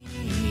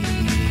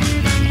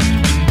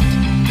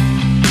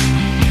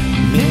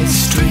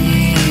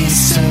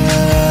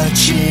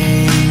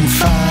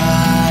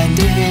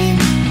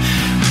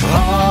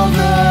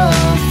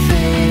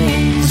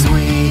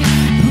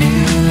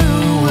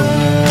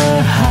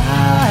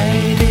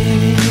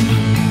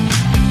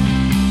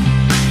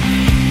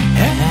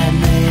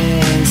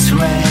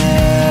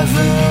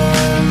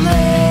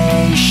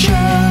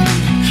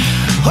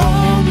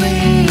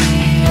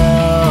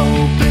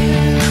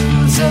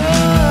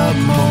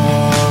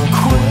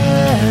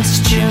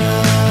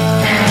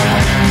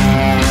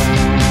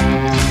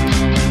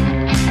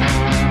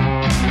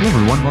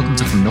and welcome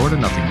to From Nowhere to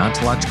Nothing,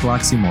 Ontological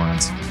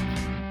Oxymorons.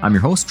 I'm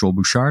your host, Joel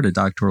Bouchard, a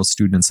doctoral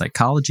student in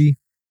psychology,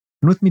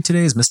 and with me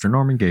today is Mr.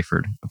 Norman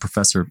Gayford, a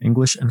professor of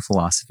English and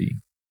philosophy.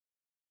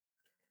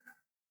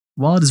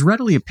 While it is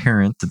readily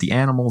apparent that the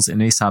animals in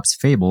Aesop's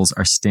fables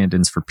are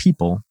stand-ins for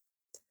people,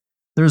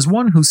 there is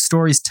one whose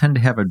stories tend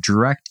to have a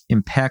direct,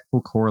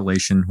 impactful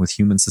correlation with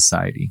human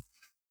society,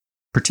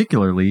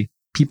 particularly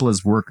people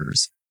as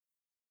workers.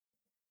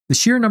 The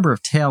sheer number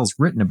of tales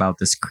written about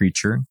this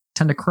creature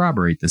tend to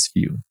corroborate this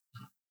view.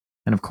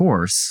 And of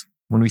course,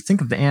 when we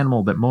think of the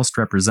animal that most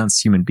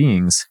represents human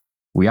beings,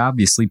 we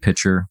obviously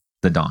picture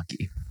the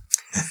donkey.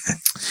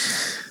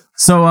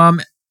 So,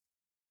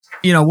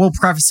 we'll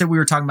preface it. We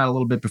were talking about it a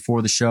little bit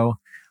before the show.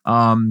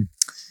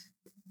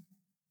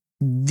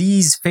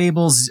 These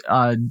fables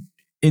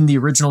in the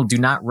original do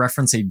not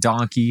reference a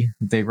donkey.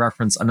 They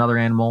reference another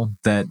animal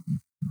that,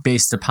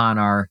 based upon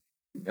our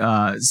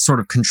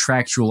sort of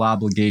contractual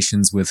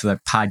obligations with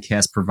the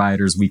podcast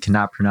providers, we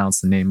cannot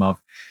pronounce the name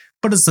of.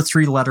 But it's a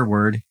three-letter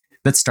word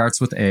that starts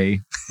with A,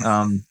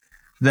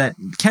 that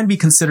can be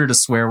considered a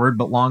swear word,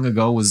 but long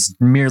ago was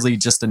merely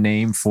just a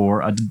name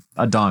for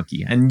a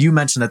donkey. And you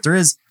mentioned that there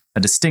is a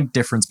distinct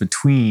difference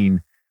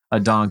between a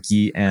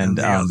donkey and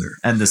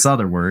this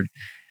other word.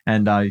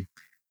 And do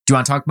you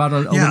want to talk about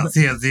it a little bit?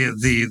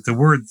 The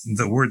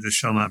word that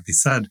shall not be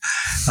said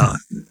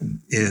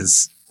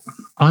is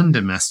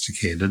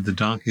undomesticated. The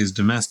donkey is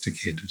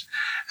domesticated.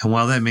 And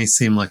while that may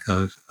seem like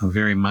a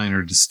very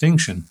minor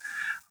distinction,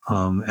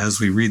 as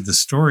we read the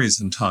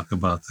stories and talk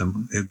about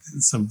them,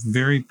 some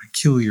very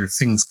peculiar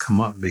things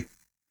come up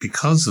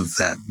because of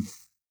that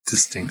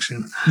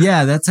distinction.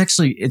 Yeah, that's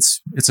actually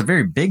it's a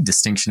very big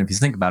distinction if you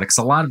think about it.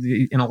 Because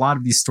in a lot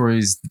of these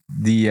stories,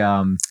 the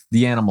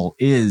animal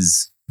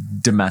is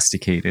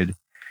domesticated,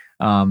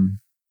 but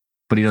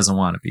he doesn't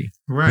want to be.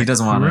 Right. He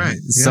doesn't want right.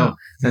 to. So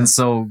yeah. And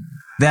so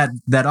that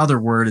other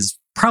word is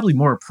probably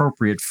more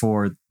appropriate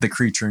for the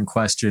creature in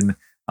question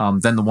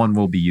than the one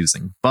we'll be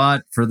using.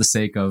 But for the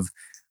sake of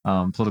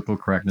political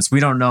correctness, we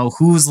don't know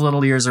whose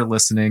little ears are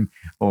listening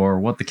or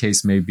what the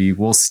case may be.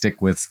 We'll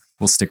stick with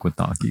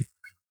donkey.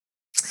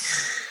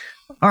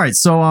 All right,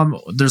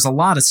 so there's a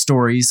lot of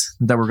stories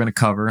that we're going to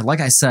cover. Like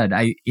I said,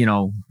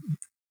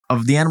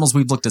 of the animals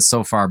we've looked at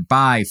so far,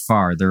 by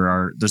far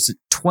there's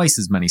twice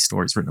as many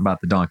stories written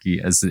about the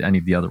donkey as any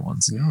of the other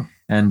ones. Yeah.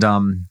 And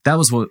that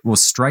was what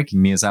was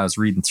striking me as I was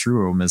reading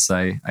through them. As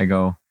I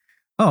go,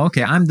 oh,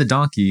 okay, I'm the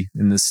donkey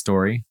in this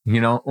story,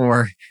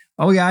 or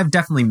oh yeah, I've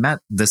definitely met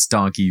this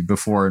donkey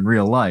before in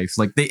real life.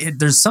 Like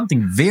there's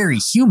something very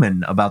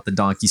human about the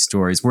donkey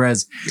stories.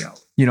 Whereas,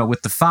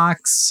 with the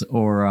fox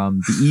or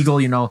the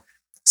eagle,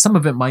 some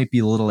of it might be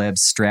a little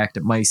abstract.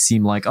 It might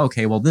seem like,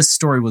 okay, well, this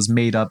story was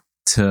made up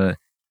to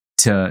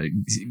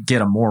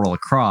get a moral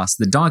across.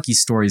 The donkey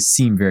stories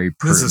seem very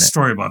pertinent. This is a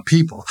story about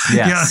people.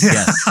 Yes,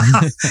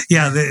 yes.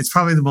 Yeah, it's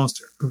probably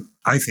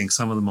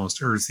some of the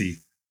most earthy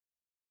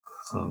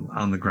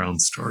on the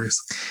ground stories.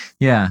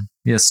 Yeah,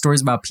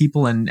 stories about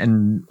people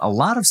and a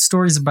lot of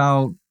stories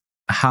about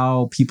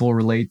how people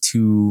relate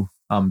to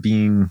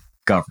being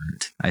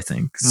governed, I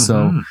think. Mm-hmm.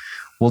 So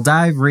we'll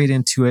dive right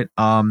into it.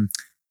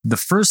 The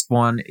first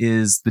one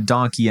is the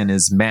donkey and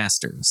his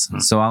masters. Mm-hmm.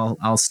 So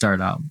I'll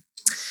start out.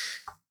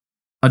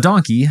 A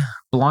donkey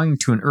belonging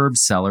to an herb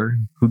seller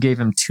who gave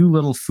him too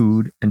little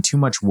food and too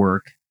much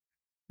work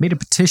made a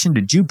petition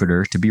to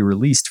Jupiter to be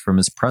released from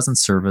his present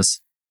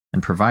service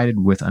and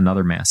provided with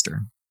another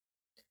master.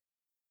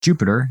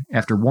 Jupiter,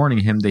 after warning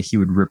him that he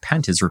would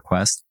repent his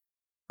request,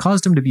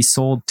 caused him to be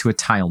sold to a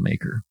tile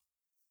maker.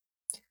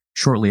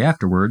 Shortly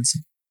afterwards,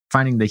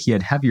 finding that he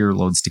had heavier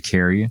loads to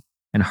carry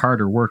and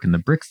harder work in the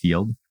brick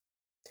field,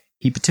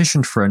 he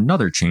petitioned for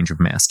another change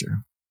of master.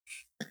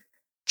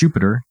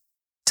 Jupiter,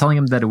 telling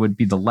him that it would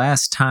be the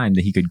last time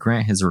that he could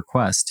grant his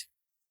request,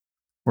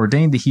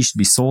 ordained that he should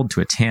be sold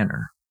to a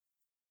tanner.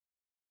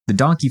 The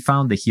donkey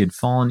found that he had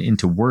fallen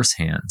into worse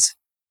hands,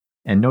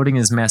 and noting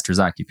his master's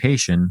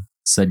occupation,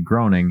 said,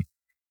 groaning,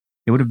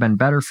 "It would have been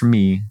better for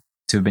me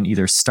to have been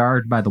either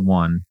starved by the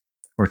one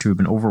or to have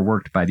been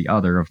overworked by the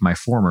other of my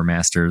former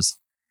masters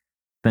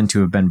than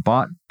to have been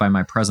bought by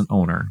my present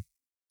owner,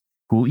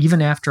 who will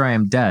even after I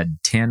am dead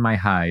tan my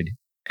hide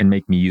and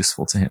make me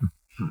useful to him."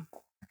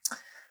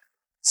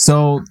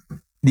 So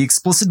the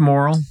explicit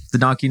moral, the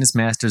donkey and his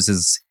masters,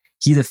 is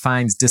he that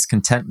finds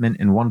discontentment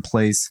in one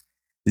place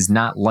is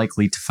not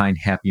likely to find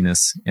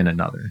happiness in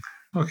another.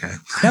 Okay.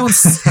 That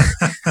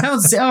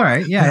was all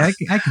right. Yeah,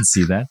 I can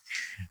see that.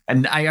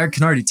 And I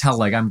can already tell,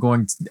 like, I'm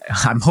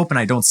hoping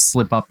I don't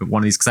slip up at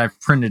one of these because I've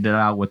printed it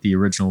out with the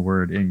original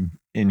word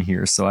in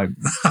here. So I'm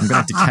going to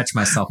have to catch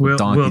myself with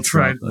donkey.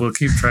 We'll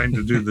keep trying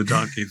to do the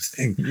donkey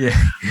thing.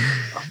 Yeah.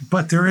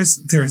 But there's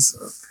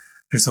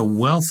a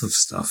wealth of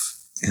stuff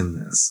in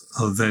this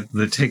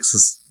that takes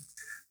us,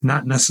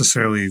 not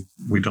necessarily,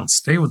 we don't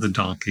stay with the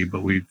donkey,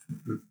 but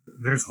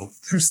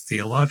there's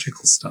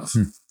theological stuff.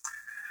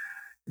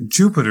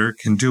 Jupiter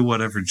can do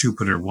whatever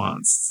Jupiter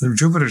wants.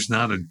 Jupiter's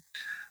not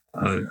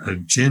a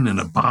gin in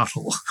a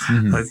bottle,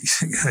 in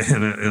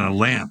a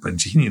lamp, a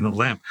genie in a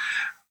lamp.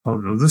 oh,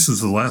 no, this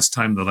is the last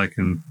time that I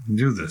can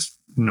do this.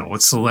 No,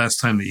 it's the last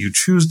time that you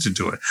choose to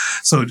do it.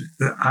 So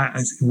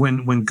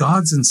when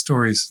gods in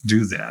stories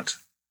do that,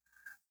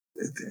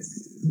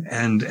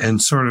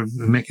 and sort of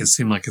make it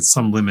seem like it's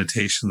some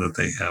limitation that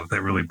they have,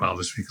 that really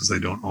bothers me because they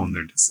don't own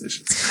their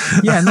decisions.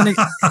 Yeah, and then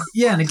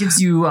it gives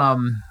you,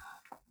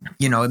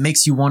 it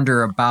makes you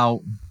wonder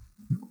about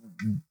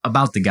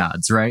the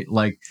gods, right?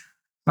 Like,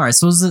 all right,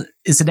 so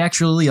is it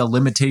actually a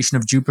limitation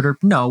of Jupiter?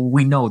 No,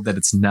 we know that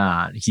it's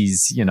not.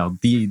 He's,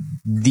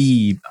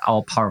 the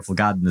all-powerful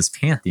god in this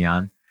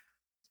pantheon.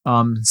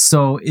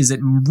 So is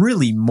it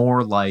really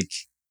more like,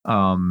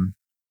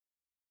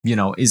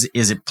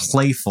 is it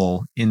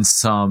playful in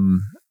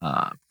some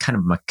kind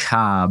of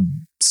macabre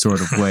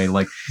sort of way?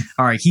 Like,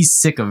 all right, he's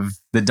sick of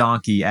the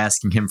donkey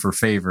asking him for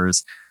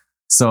favors.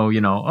 So,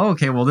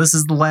 okay, well, this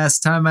is the last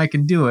time I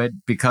can do it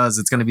because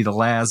it's going to be the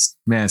last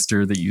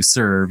master that you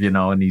serve,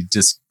 and he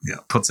just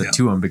puts it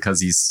to him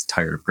because he's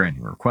tired of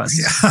granting requests.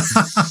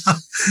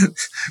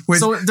 Yeah.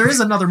 So there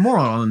is another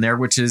moral in there,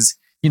 which is,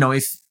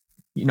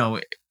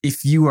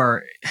 if you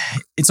are,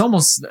 it's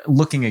almost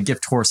looking a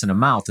gift horse in a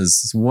mouth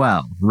as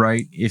well,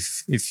 right?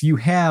 If you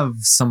have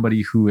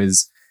somebody who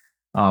is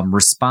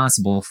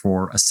responsible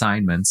for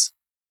assignments,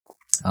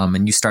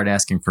 and you start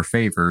asking for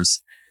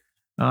favors,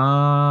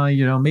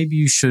 maybe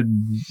you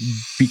should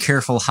be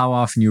careful how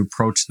often you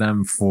approach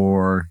them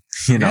for,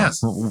 what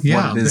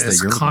it is it's that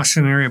you're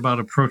cautionary about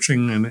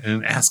approaching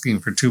and asking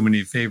for too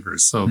many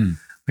favors. So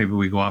maybe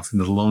we go off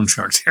into the loan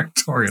shark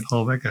territory and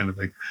all that kind of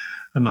thing.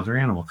 Another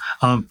animal.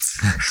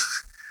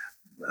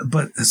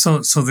 But so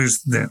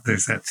there's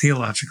that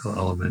theological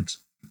element,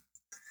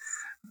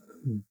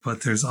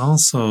 but there's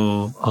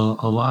also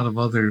a lot of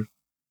other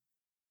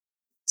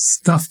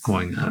stuff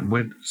going on.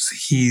 What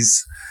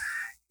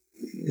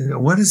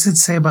does it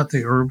say about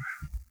the herb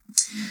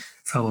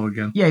fellow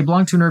again? Yeah, he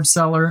belonged to an herb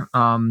seller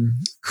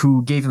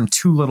who gave him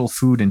too little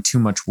food and too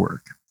much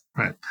work.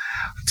 Right.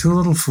 Too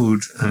little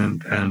food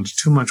and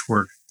too much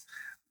work.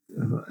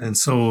 And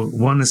so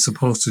one is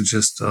supposed to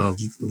just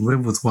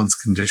live with one's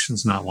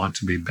conditions, not want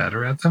to be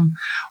better at them.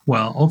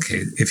 Well,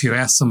 okay, if you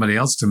ask somebody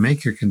else to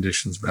make your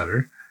conditions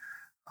better,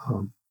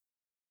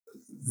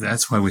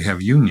 that's why we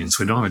have unions.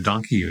 We don't have a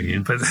donkey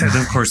union, but and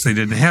of course they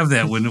didn't have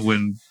that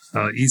when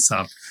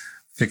Aesop,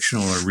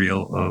 fictional or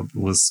real,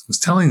 was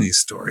telling these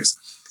stories.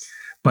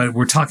 But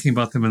we're talking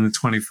about them in the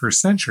 21st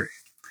century.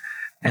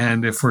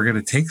 And if we're going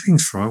to take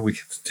things from it, we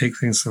can take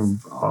things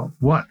from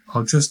what?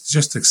 I'll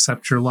just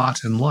accept your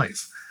lot in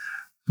life.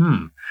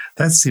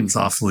 That seems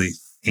awfully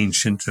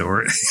ancient,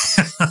 or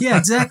yeah,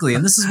 exactly.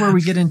 And this is where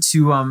we get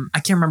into I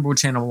can't remember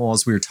which animal it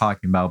was we were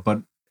talking about,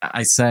 but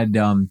I said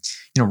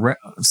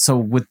so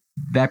with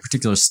that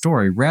particular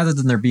story, rather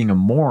than there being a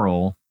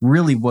moral,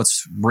 really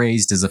what's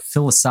raised is a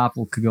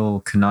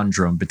philosophical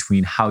conundrum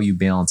between how you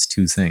balance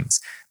two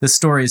things. This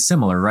story is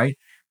similar, right?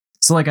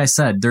 So like I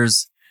said,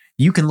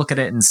 you can look at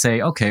it and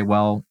say, okay,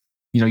 well,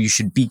 you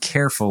should be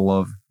careful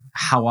of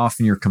how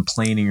often you're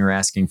complaining or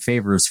asking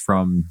favors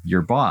from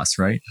your boss,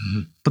 right?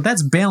 Mm-hmm. But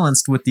that's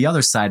balanced with the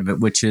other side of it,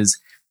 which is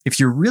if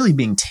you're really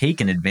being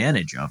taken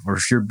advantage of, or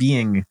if you're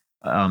being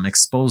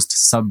exposed to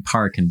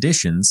subpar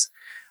conditions,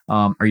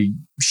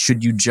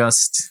 should you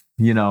just,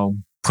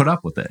 put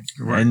up with it?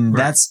 Right, and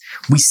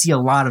we see a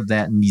lot of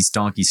that in these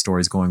donkey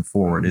stories going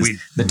forward.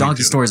 The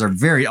donkey stories are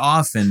very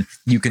often,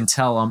 you can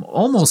tell,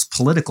 almost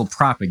political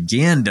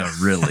propaganda,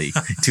 really,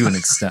 to an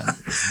extent.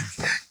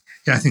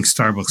 Yeah, I think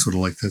Starbucks would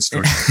have liked that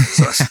story.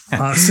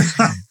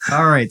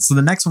 All right. So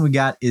the next one we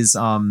got is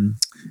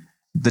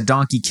the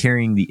donkey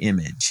carrying the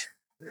image.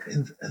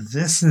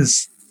 This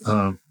is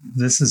a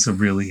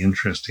really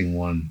interesting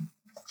one.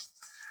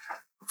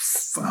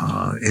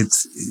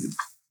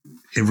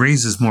 It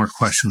raises more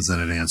questions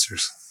than it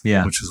answers.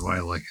 Yeah, which is why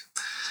I like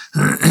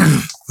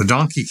it. The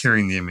donkey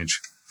carrying the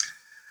image.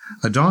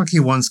 A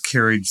donkey once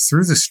carried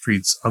through the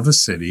streets of a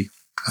city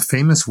a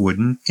famous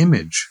wooden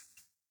image,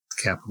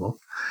 capital,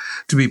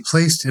 to be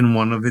placed in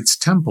one of its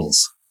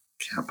temples,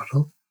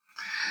 capital.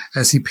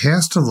 As he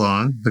passed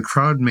along, the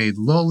crowd made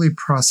lowly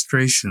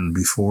prostration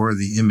before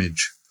the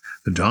image.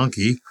 The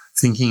donkey,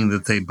 thinking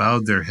that they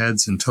bowed their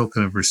heads in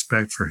token of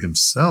respect for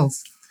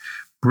himself,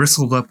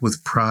 bristled up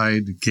with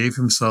pride, gave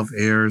himself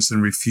airs,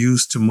 and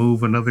refused to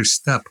move another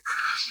step.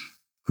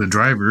 The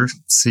driver,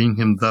 seeing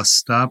him thus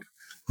stop,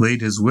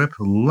 laid his whip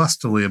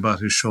lustily about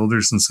his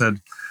shoulders and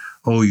said,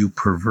 "Oh, you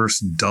perverse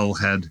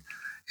dullhead,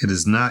 it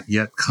has not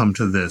yet come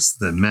to this,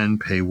 that men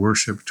pay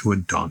worship to a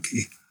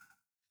donkey."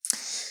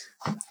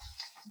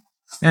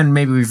 And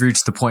maybe we've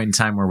reached the point in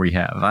time where we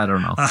have. I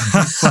don't know.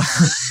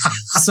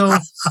 So,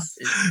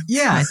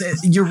 yeah,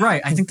 you're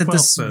right. I think that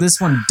this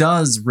one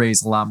does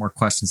raise a lot more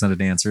questions than it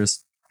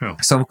answers. Oh.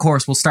 So, of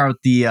course, we'll start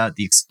with the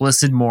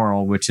explicit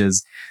moral, which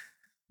is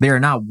they are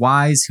not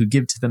wise who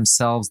give to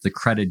themselves the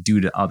credit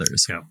due to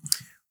others. Yeah.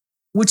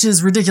 Which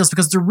is ridiculous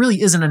because there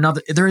really isn't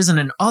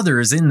an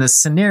others in this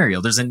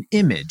scenario. There's an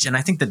image. And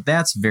I think that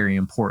that's very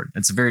important.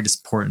 It's a very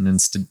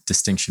important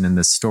distinction in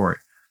this story.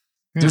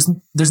 Yeah.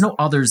 There's no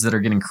others that are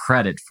getting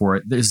credit for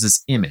it. There's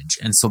this image.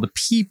 And so the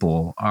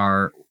people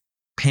are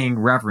paying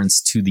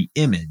reverence to the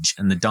image,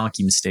 and the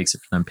donkey mistakes it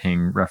for them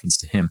paying reference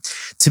to him.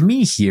 To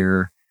me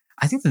here,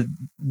 I think that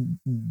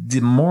the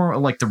more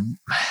like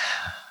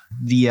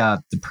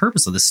the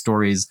purpose of the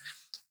story is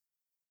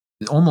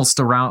almost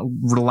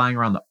relying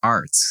around the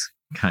arts,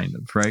 kind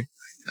of, right?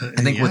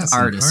 I think with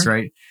artists,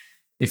 right?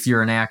 If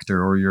you're an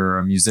actor or you're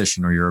a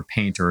musician or you're a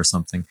painter or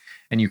something,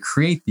 and you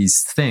create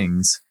these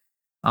things,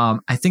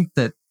 I think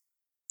that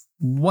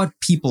what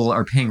people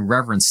are paying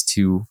reverence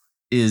to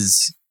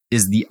is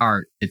the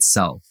art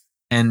itself.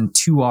 And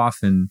too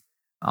often,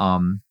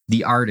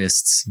 the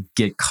artists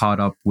get caught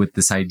up with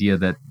this idea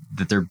that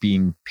they're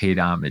being paid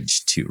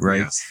homage to,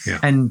 right? Yes, yeah.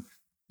 And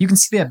you can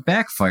see that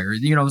backfire.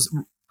 You know,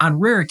 on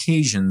rare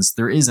occasions,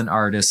 there is an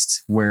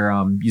artist where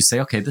you say,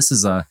 okay, this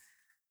is a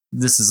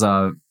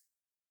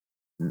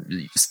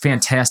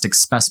fantastic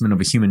specimen of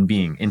a human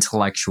being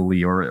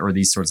intellectually, or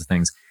these sorts of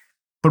things.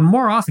 But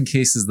more often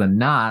cases than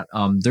not,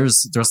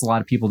 there's a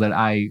lot of people that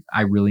I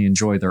really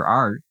enjoy their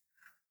art.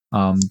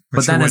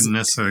 But then wouldn't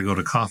necessarily go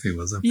to coffee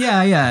with them.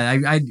 Yeah,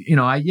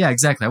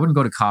 exactly. I wouldn't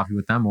go to coffee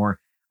with them, or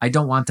I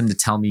don't want them to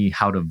tell me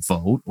how to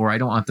vote, or I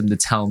don't want them to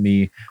tell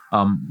me,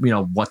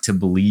 what to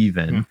believe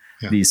in,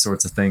 these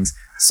sorts of things.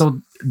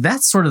 So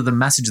that's sort of the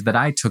message that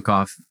I took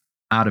off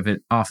of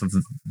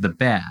the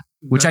bat,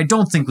 which I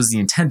don't think was the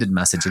intended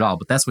message at all,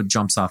 but that's what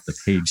jumps off the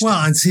page.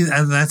 Well,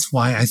 and that's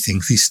why I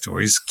think these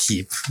stories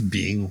keep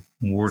being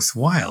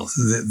worthwhile.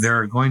 There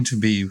are going to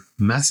be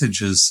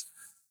messages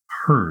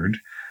heard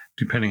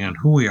depending on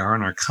who we are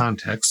and our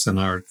context and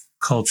our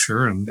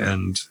culture and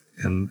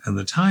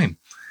the time.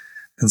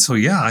 And so,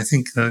 I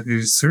think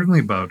it's certainly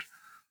about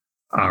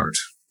art.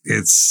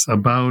 It's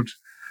about,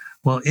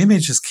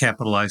 image is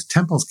capitalized,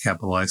 temple's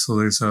capitalized. So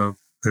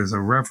there's a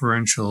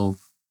reverential,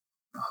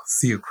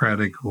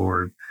 theocratic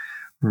or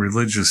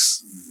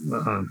religious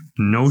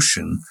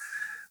notion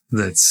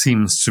that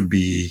seems to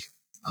be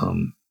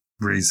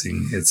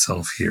raising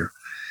itself here.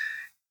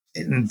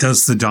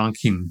 Does the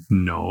donkey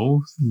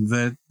know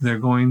that they're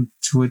going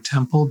to a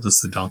temple? Does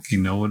the donkey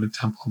know what a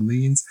temple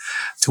means?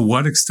 To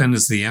what extent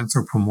is the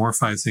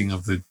anthropomorphizing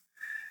of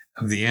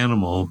the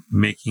animal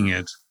making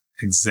it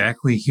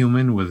exactly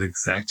human with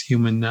exact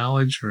human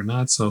knowledge or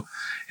not? So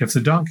if the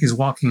donkey's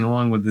walking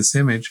along with this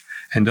image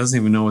and doesn't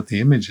even know what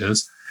the image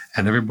is,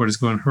 and everybody's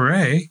going,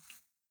 hooray,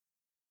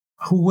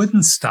 who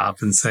wouldn't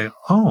stop and say,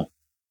 oh,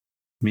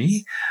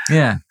 me?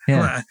 Yeah.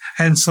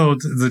 And so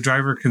the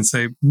driver can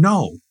say,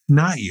 no,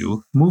 not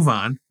you, move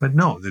on. But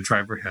no, the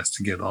driver has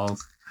to get all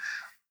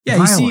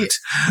violent.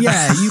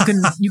 You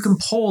can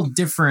pull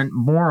different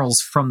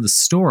morals from the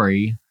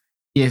story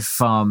if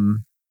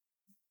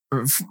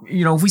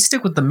we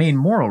stick with the main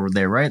moral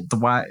there, right?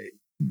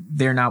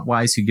 They're not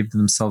wise who give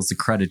themselves the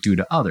credit due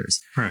to others.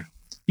 Right.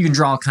 You can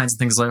draw all kinds of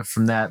things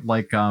from that,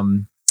 like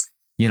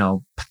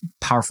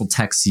powerful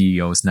tech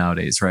CEOs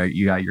nowadays, right?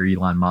 You got your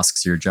Elon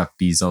Musks, your Jeff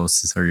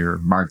Bezos, or your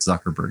Mark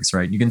Zuckerbergs,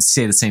 right? You can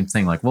say the same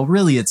thing, like, well,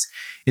 really, it's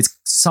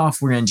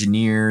software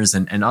engineers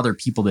and other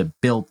people that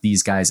built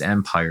these guys'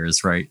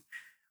 empires, right?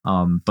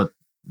 But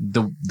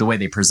the way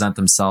they present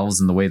themselves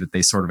and the way that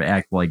they sort of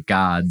act like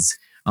gods,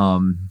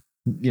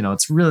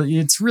 it's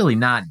really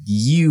not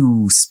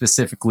you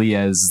specifically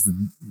as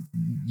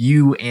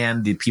you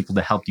and the people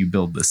that helped you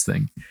build this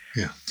thing.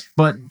 Yeah.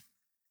 But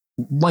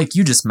like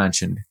you just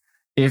mentioned,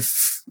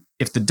 if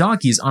the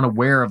donkey is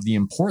unaware of the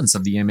importance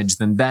of the image,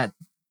 then that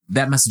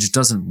message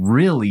doesn't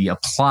really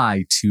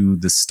apply to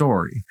the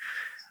story.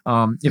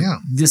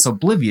 This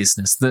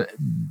obliviousness,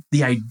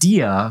 the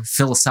idea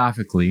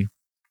philosophically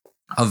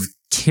of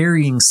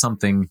carrying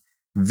something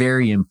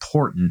very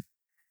important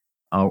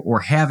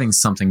or having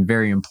something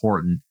very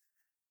important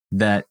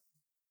that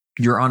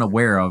you're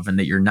unaware of and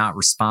that you're not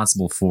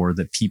responsible for,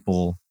 that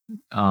people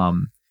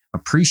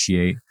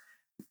appreciate,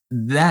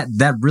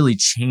 that really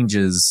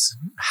changes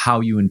how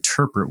you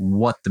interpret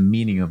what the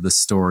meaning of the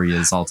story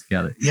is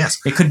altogether. Yes.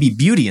 It could be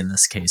beauty in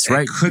this case,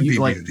 right? It could be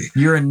beauty.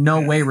 You're in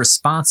no way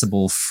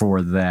responsible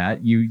for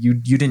that. You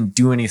didn't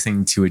do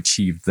anything to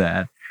achieve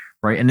that,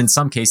 right? And in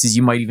some cases,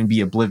 you might even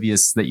be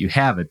oblivious that you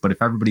have it. But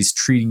if everybody's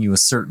treating you a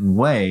certain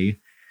way,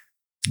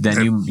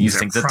 then you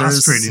think that they're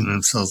prostrating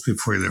themselves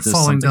before you. They're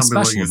falling down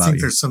below you. You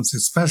think there's something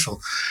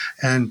special.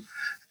 And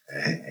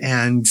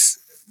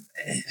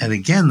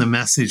again, the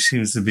message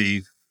seems to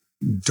be,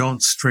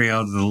 don't stray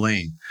out of the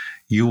lane.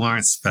 You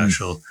aren't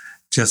special.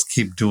 Just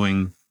keep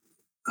doing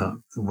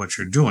what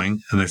you're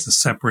doing. And there's a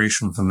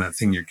separation from that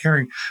thing you're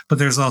carrying. But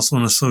there's also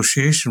an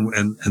association.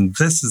 And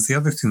this is the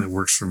other thing that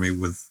works for me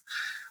with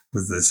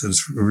this.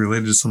 It's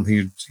related to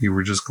something you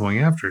were just going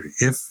after.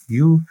 If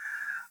you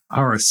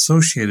are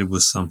associated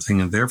with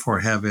something and therefore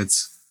have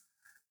its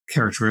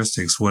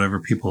characteristics, whatever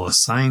people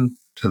assign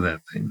to that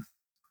thing,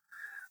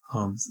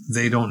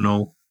 they don't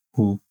know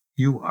who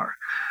you are.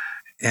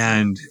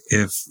 And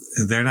if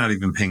they're not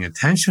even paying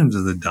attention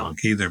to the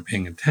donkey, they're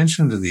paying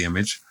attention to the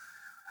image.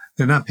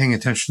 They're not paying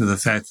attention to the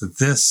fact that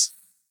this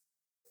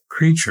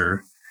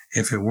creature,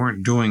 if it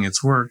weren't doing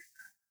its work,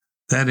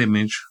 that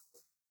image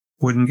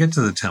wouldn't get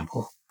to the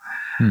temple.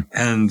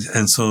 And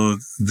so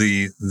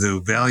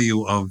the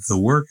value of the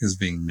work is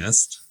being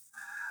missed.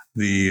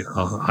 The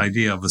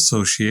idea of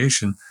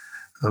association,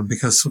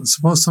 because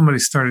suppose somebody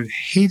started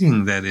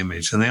hating that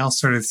image and they all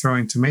started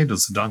throwing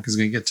tomatoes. The donkey's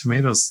going to get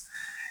tomatoes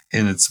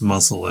in its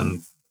muzzle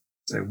and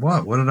say,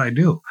 what did I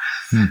do?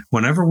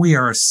 Whenever we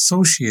are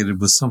associated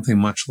with something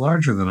much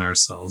larger than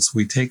ourselves,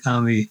 we take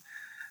on the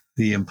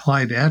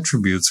implied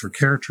attributes or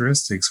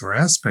characteristics or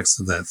aspects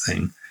of that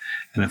thing.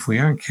 And if we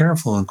aren't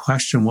careful and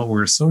question what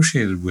we're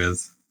associated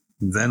with,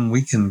 then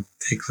we can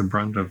take the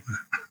brunt of it.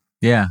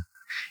 Yeah.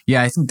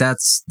 Yeah, I think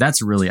that's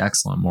a really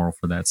excellent moral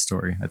for that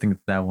story. I think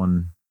that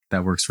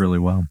works really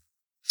well.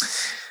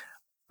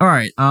 All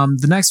right.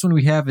 The next one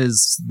we have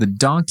is The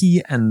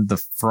Donkey and the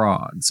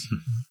Frogs.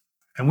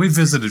 And we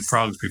visited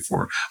frogs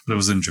before, but it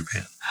was in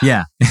Japan.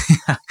 Yeah.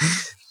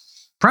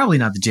 Probably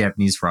not the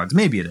Japanese frogs.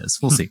 Maybe it is.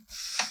 We'll see.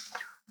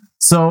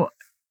 So,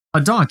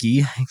 a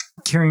donkey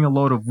carrying a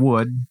load of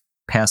wood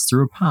passed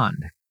through a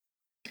pond.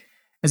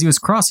 As he was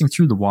crossing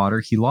through the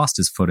water, he lost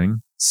his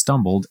footing,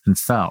 stumbled, and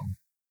fell.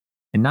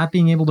 And not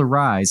being able to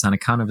rise on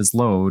account of his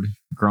load,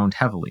 groaned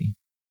heavily.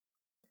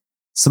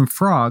 Some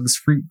frogs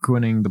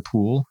frequenting the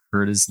pool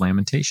heard his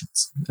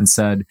lamentations and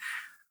said,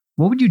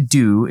 "What would you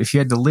do if you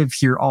had to live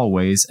here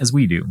always as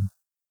we do,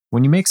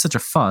 when you make such a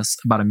fuss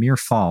about a mere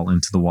fall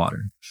into the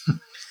water?"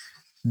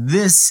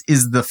 This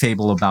is the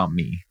fable about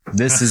me.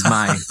 This is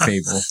my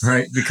fable,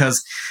 right?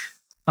 Because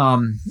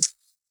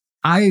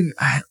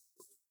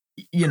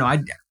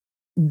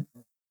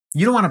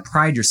you don't want to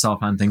pride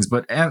yourself on things,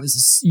 but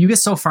as you get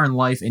so far in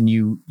life and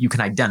you can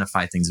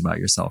identify things about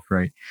yourself,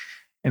 right?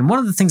 And one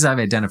of the things I've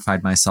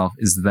identified myself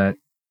is that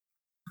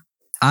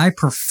I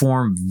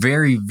perform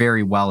very,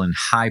 very well in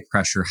high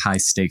pressure, high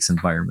stakes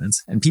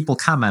environments. And people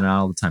comment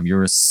all the time,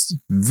 you're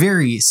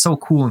so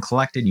cool and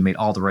collected. You made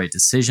all the right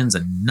decisions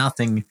and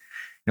nothing,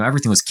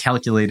 everything was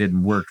calculated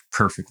and worked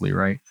perfectly,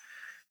 right?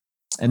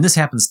 And this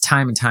happens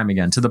time and time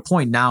again, to the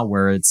point now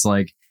where it's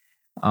like,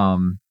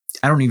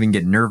 I don't even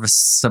get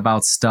nervous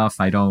about stuff.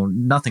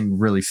 Nothing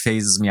really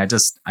phases me.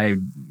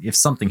 If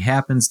something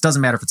happens,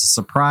 doesn't matter if it's a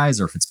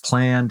surprise or if it's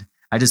planned,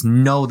 I just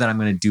know that I'm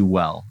going to do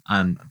well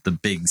on the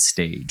big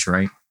stage,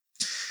 right?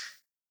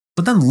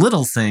 But then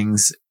little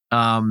things,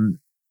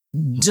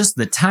 just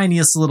the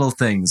tiniest little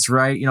things,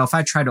 right? If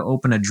I try to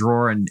open a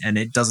drawer and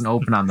it doesn't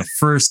open on the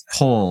first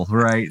pull,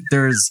 right?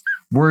 There's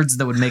words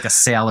that would make a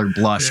sailor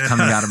blush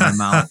coming out of my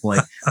mouth.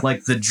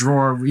 Like the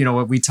drawer,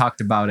 we talked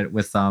about it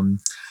with,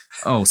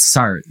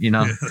 Sartre,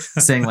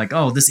 saying like,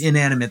 oh, this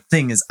inanimate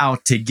thing is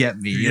out to get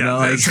me,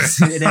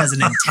 it has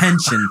an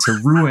intention to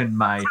ruin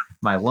my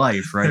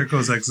life, right? There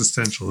goes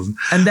existentialism.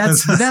 And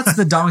that's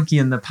the donkey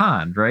in the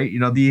pond, right?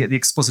 The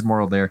explicit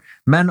moral there.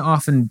 Men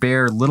often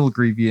bear little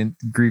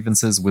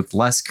grievances with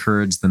less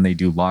courage than they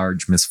do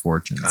large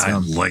misfortunes. I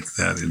like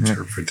that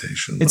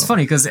interpretation. It's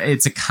funny because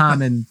it's a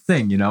common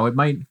thing,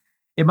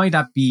 it might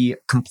not be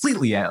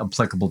completely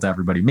applicable to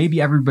everybody. Maybe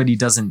everybody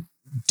doesn't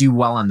do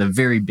well on the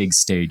very big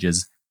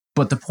stages.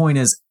 But the point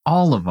is,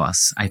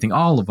 I think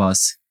all of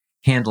us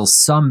handle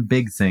some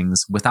big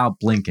things without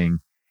blinking,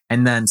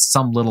 and then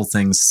some little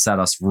things set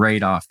us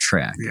right off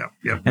track.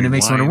 Yeah. And it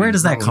makes me wonder, where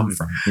does that come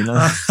from?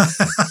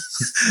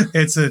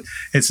 It's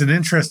an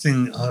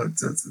interesting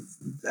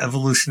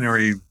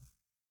evolutionary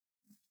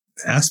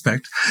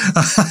aspect.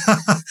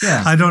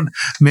 Yeah.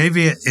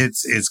 Maybe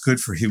it's good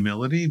for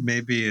humility.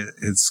 Maybe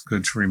it's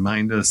good to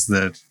remind us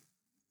that,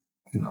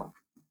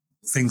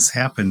 things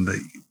happen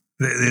that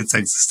it's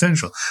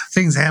existential.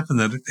 Things happen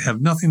that have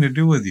nothing to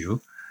do with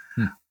you.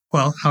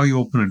 Well, how you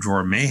open a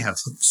drawer may have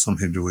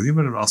something to do with you,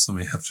 but it also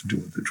may have to do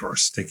with the drawer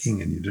sticking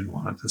and you didn't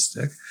want it to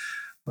stick.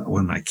 But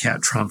when my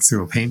cat tromped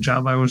through a paint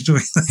job I was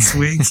doing this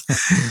week,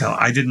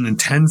 I didn't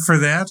intend for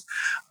that.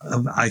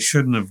 I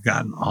shouldn't have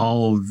gotten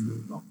all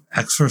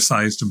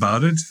exercised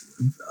about it.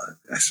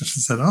 I should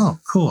have said, oh,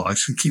 cool, I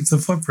should keep the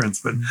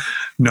footprints. But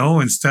no,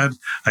 instead,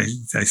 I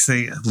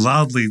say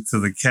loudly to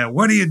the cat,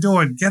 what are you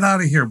doing? Get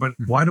out of here. But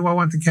why do I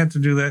want the cat to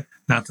do that?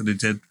 Not that it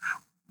did,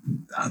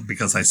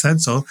 because I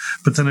said so,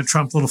 but then it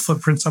trumped little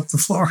footprints up the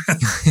floor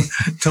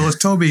till his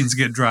toe beans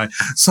get dry.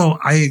 So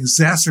I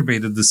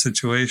exacerbated the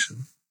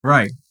situation.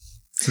 Right.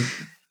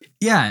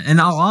 Yeah, and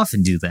I'll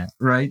often do that,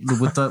 right?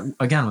 With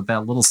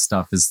that little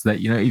stuff is that,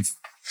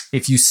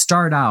 if you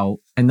start out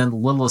and then the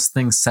littlest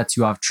thing sets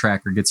you off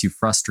track or gets you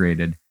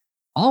frustrated,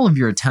 all of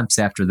your attempts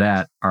after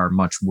that are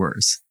much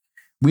worse.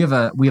 We have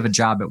a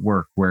job at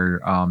work where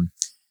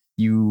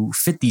you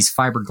fit these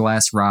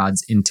fiberglass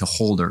rods into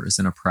holders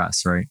in a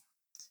press, right?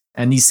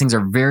 And these things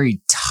are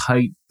very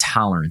tight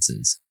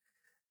tolerances.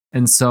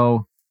 And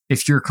so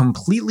if you're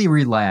completely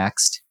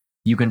relaxed,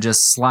 you can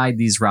just slide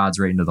these rods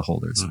right into the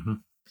holders. Mm-hmm.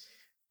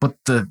 But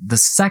the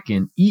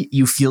second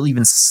you feel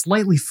even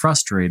slightly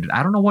frustrated,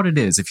 I don't know what it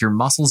is. If your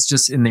muscles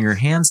your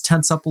hands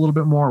tense up a little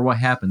bit more, what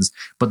happens?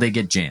 But they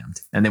get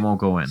jammed and they won't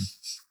go in.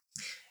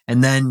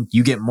 And then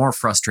you get more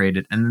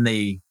frustrated, and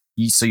then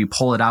so you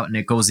pull it out and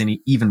it goes in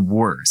even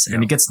worse.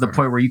 And it gets to the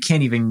point where you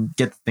can't even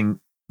get the thing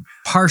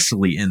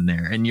partially in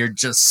there, and you're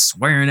just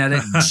swearing at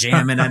it,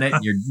 jamming at it,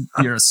 and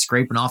you're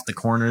scraping off the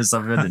corners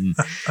of it, and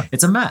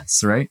it's a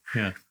mess, right?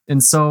 Yeah.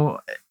 And so,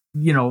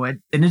 and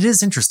it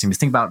is interesting to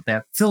think about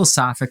that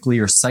philosophically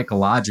or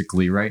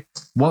psychologically, right?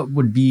 What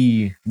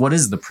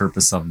is the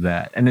purpose of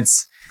that? And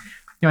it's,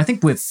 I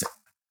think with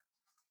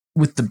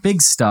the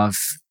big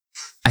stuff,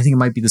 I think it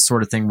might be the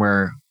sort of thing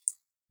where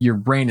your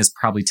brain is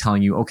probably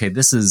telling you, okay,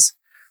 this is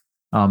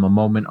a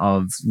moment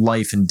of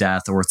life and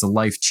death, or it's a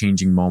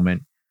life-changing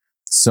moment.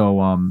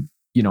 So,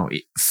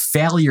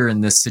 failure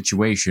in this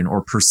situation,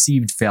 or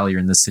perceived failure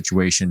in this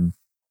situation,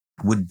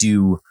 would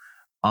do,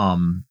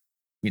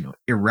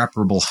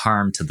 irreparable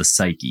harm to the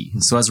psyche.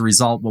 So as a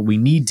result, what we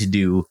need to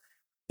do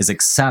is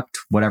accept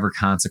whatever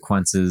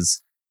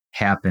consequences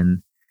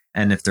happen.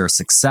 And if they're a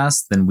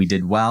success, then we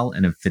did well.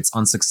 And if it's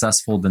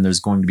unsuccessful, then there's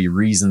going to be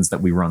reasons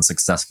that we were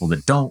unsuccessful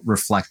that don't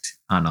reflect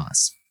on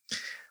us.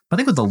 But I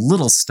think with the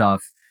little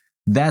stuff,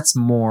 that's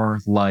more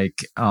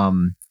like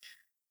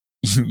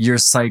your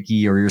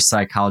psyche or your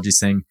psychology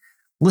saying,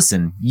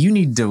 listen, you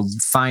need to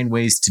find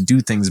ways to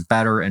do things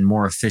better and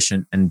more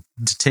efficient, and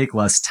to take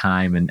less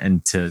time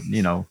and to,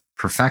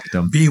 perfect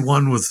them. Be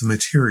one with the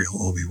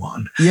material,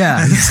 Obi-Wan.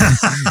 Yeah.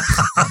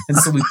 And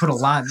so we put a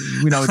lot,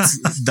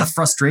 it's, the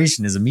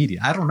frustration is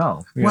immediate. I don't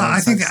know. I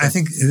think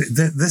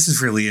this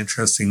is really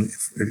interesting.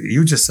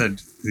 You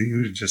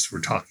just were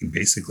talking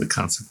basically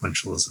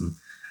consequentialism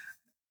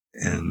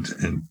and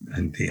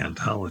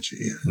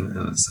deontology in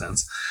a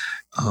sense.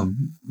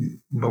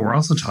 But we're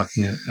also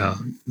talking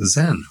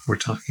Zen. We're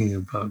talking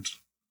about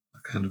a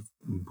kind of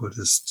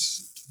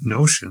Buddhist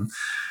notion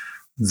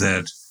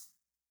that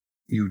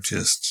you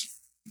just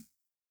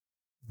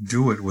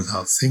do it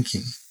without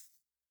thinking.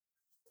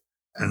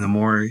 And the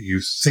more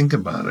you think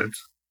about it,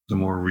 the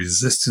more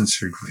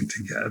resistance you're going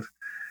to get.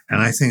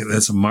 And I think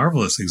that's a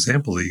marvelous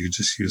example that you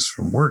just used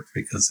from work,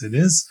 because it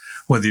is,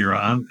 whether you're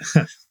on,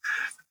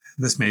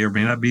 this may or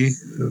may not be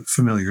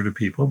familiar to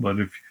people, but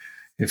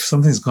if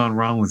something's gone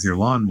wrong with your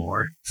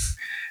lawnmower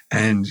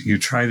and you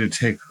try to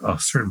take a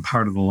certain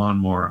part of the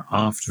lawnmower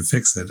off to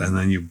fix it, and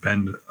then you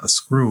bend a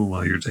screw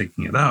while you're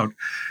taking it out,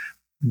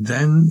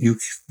 then you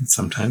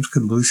sometimes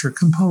could lose your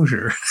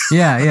composure.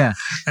 Yeah.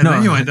 And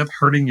then you end up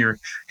hurting your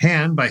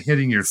hand by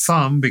hitting your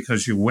thumb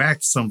because you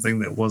whacked something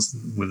that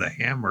wasn't with a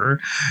hammer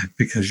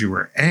because you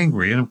were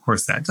angry. And of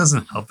course, that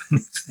doesn't help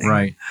anything.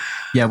 Right.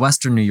 Yeah.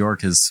 Western New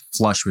York is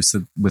flush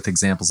with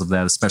examples of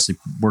that, especially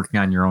working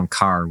on your own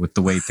car, with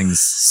the way things,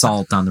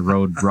 salt on the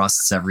road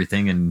rusts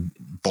everything and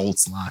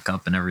bolts lock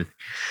up and everything.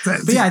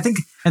 But yeah, I think,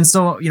 and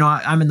so,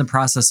 I'm in the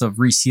process of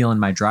resealing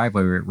my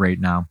driveway right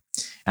now,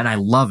 and I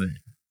love it.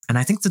 And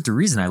I think that the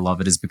reason I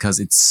love it is because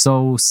it's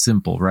so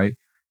simple, right?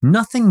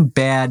 Nothing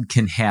bad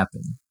can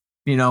happen,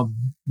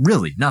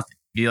 really nothing.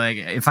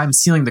 If I'm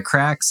sealing the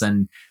cracks,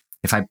 and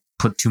if I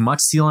put too much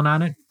sealant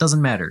on it,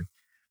 doesn't matter.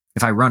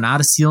 If I run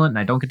out of sealant and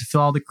I don't get to fill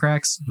all the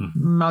cracks,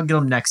 I'll get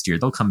them next year.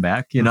 They'll come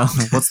back,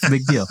 what's the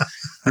big deal?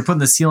 You're putting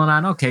the sealant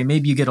on. Okay,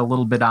 maybe you get a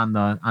little bit on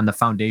the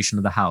foundation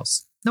of the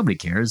house. Nobody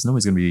cares.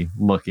 Nobody's going to be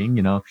looking,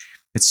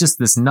 It's just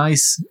this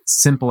nice,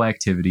 simple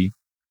activity.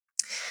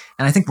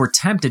 And I think we're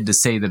tempted to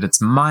say that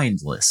it's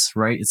mindless,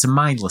 right? It's a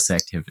mindless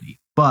activity.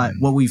 But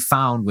what we've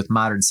found with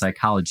modern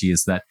psychology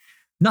is that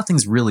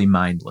nothing's really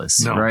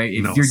mindless, right?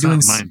 If you're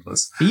doing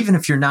mindless, even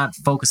if you're not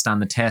focused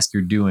on the task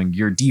you're doing,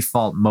 your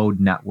default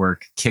mode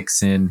network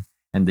kicks in,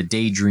 and the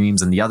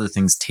daydreams and the other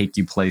things take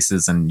you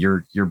places, and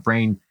your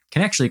brain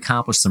can actually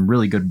accomplish some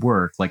really good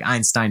work, like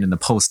Einstein in the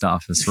post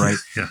office, right?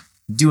 Yeah.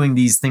 Doing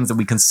these things that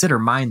we consider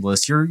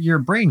mindless, your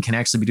brain can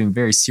actually be doing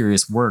very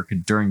serious work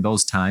during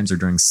those times, or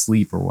during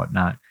sleep or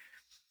whatnot.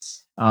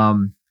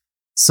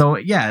 So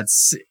yeah,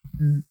 it's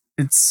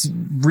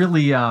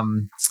really,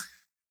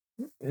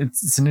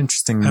 it's an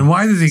interesting. And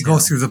why did he go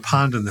through the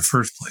pond in the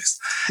first place?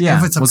 Yeah.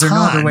 If it's a was pond, there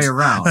no other way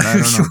around? I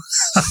don't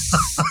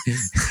know.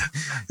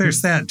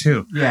 There's that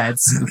too. Yeah.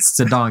 It's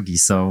a donkey.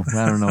 So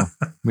I don't know.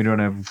 We don't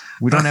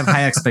have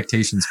high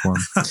expectations for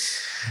him.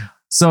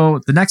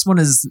 So the next one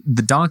is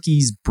the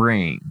donkey's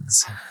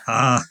brains.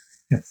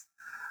 Yes.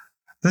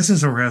 This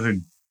is a rather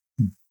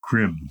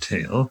grim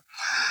tale.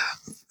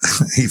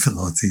 Even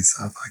though it's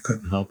Aesop, I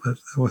couldn't help it.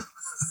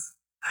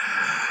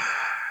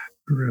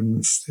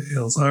 Grim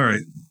tales. All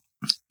right.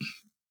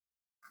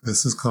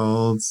 This is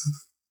called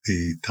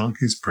The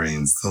Donkey's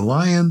Brains. The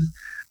lion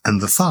and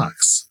the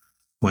fox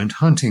went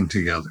hunting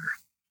together.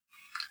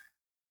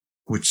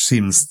 Which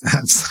seems,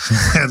 that's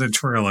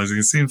editorializing.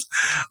 It seems,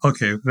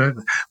 okay,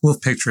 we'll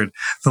picture it.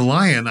 The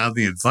lion, on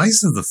the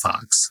advice of the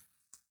fox,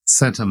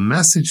 sent a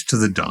message to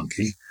the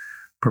donkey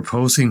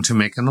proposing to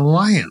make an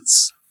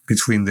alliance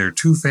between their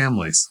two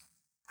families.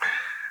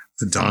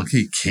 The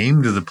donkey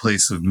came to the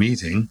place of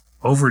meeting,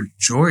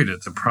 overjoyed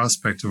at the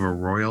prospect of a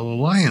royal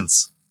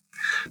alliance.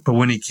 But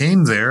when he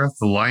came there,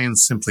 the lion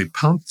simply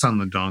pounced on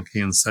the donkey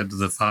and said to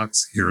the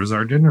fox, "Here is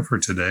our dinner for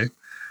today.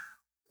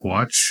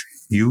 Watch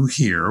you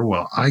here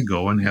while I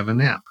go and have a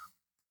nap.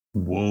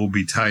 Woe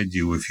betide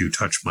you if you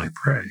touch my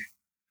prey."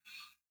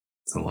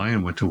 The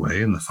lion went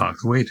away and the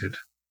fox waited.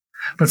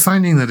 but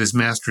finding that his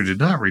master did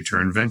not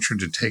return, ventured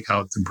to take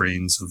out the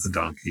brains of the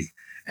donkey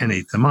and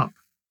ate them up.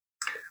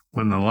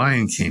 When the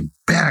lion came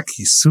back,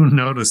 he soon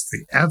noticed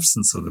the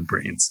absence of the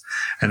brains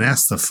and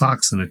asked the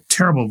fox in a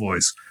terrible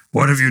voice,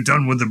 "What have you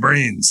done with the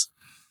brains?"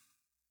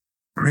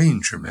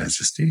 "Brains, Your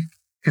Majesty.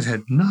 It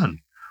had none,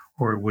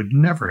 or it would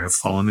never have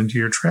fallen into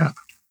your trap."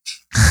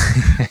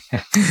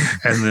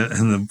 and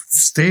the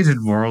stated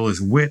moral is,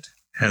 wit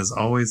has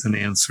always an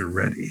answer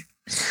ready.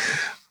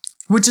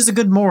 Which is a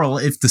good moral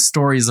if the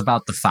story is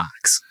about the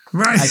fox.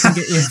 Right. I think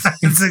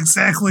it's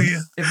exactly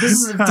it. If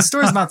the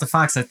story is about the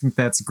fox, I think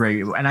that's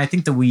great. And I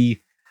think that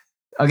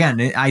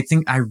I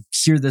think I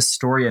hear this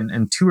story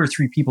and 2 or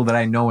 3 people that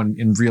I know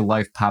in real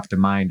life pop to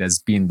mind as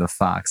being the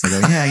fox. I go,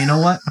 yeah, you know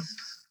what?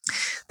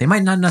 They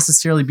might not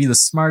necessarily be the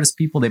smartest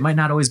people. They might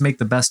not always make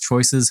the best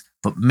choices,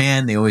 but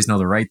man, they always know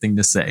the right thing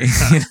to say.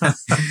 You know?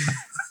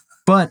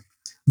 But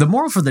the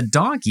moral for the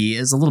donkey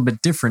is a little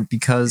bit different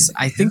because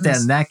I think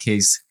that in that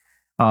case,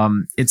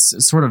 it's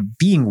sort of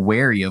being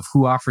wary of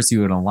who offers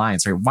you an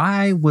alliance, right?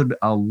 Why would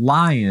a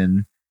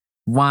lion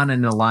want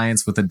an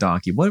alliance with a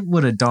donkey? What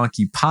would a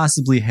donkey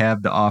possibly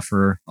have to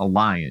offer a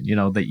lion,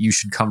 that you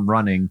should come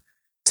running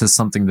to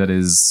something that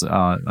is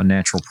a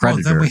natural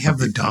predator? Well, then we have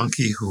the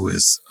donkey, who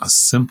is a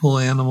simple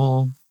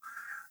animal,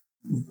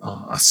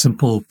 a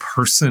simple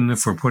person,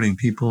 if we're putting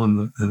people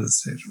in the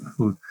stage,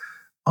 who,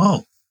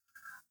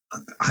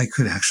 I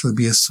could actually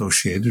be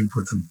associated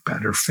with a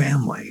better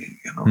family,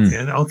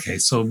 And okay,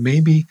 so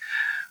maybe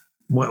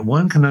what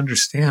one can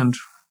understand,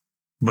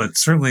 but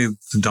certainly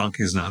the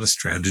donkey is not a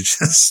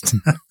strategist.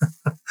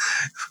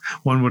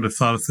 One would have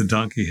thought if the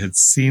donkey had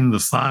seen the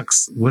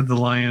fox with the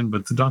lion,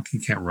 but the donkey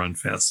can't run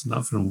fast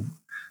enough, and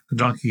the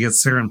donkey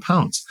gets there and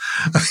pounce.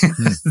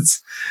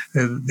 It's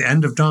the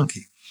end of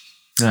donkey.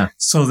 Yeah.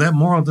 So that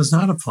moral does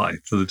not apply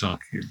to the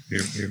donkey.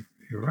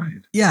 You're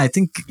right. Yeah, I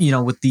think,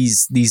 with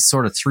these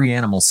sort of 3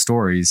 animal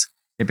stories,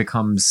 it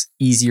becomes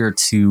easier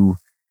to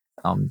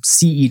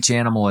see each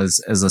animal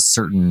as a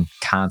certain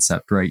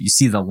concept, right? You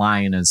see the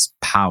lion as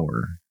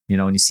power,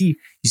 and you see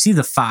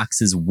the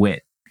fox as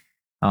wit.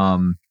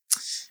 And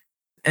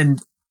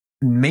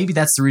maybe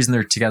that's the reason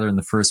they're together in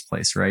the first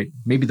place, right?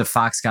 Maybe the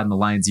fox got in the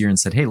lion's ear and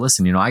said, "Hey,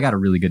 listen, I got a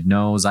really good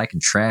nose. I can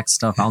track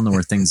stuff. I'll know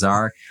where things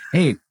are.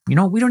 Hey, we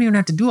don't even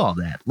have to do all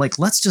that. Like,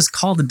 let's just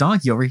call the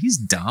donkey over. He's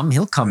dumb.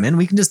 He'll come in.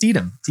 We can just eat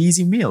him. It's an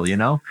easy meal,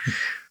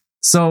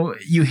 So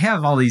you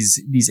have all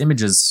these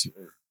images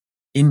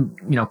in,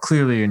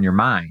 clearly in your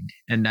mind.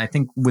 And I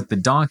think with the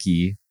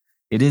donkey,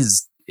 it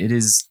is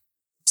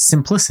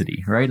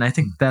simplicity, right? And I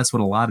think that's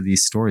what a lot of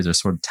these stories are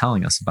sort of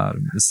telling us about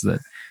him, is that,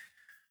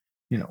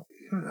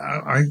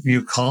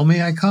 you call me,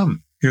 I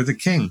come. You're the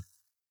king.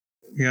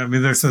 Yeah, I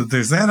mean, there's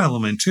that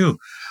element too.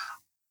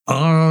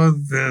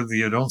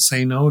 You don't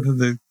say no to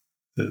the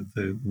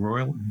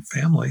royal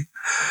family.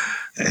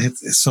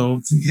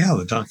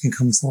 The donkey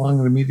comes along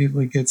and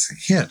immediately gets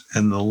hit.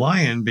 And the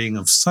lion, being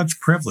of such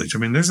privilege, I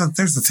mean, there's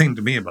the thing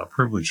to me about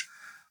privilege.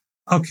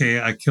 Okay,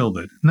 I killed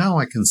it. Now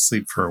I can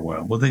sleep for a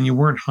while. Well, then you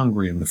weren't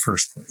hungry in the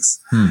first place.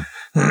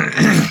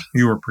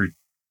 You were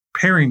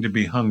preparing to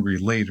be hungry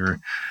later,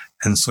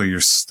 and so you're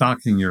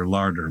stocking your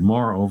larder.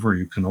 Moreover,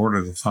 you can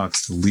order the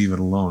fox to leave it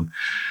alone.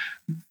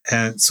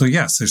 And so,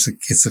 yes,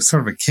 it's a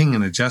sort of a king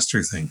and a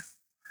jester thing.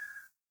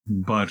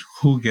 But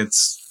who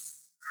gets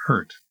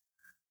hurt?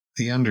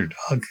 The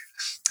underdog.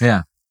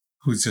 Yeah.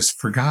 Who's just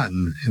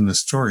forgotten in the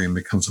story and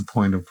becomes a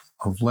point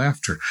of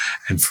laughter.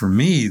 And for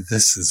me,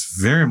 this is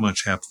very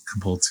much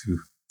applicable to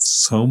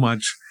so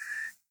much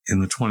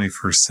in the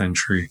 21st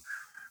century,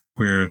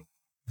 where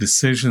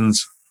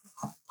decisions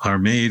are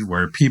made,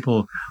 where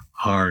people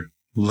are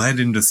led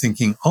into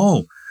thinking,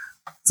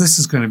 this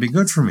is going to be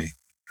good for me.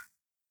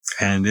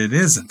 And it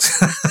isn't.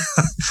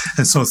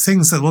 And so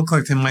things that look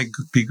like they might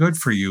be good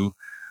for you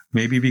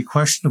maybe be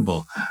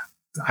questionable.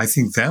 I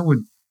think that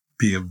would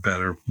be a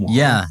better moral.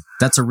 Yeah,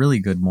 that's a really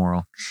good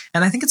moral.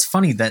 And I think it's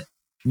funny that,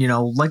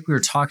 like we were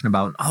talking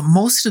about,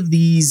 most of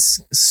these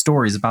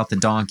stories about the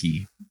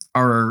donkey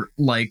are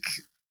like,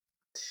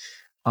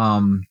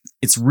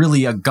 it's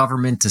really a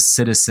government to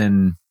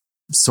citizen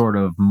sort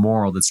of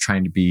moral that's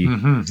trying to be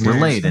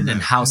relayed and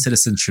how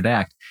citizens should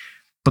act.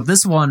 But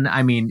this one,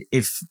 I mean,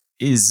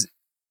 is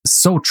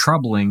so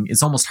troubling,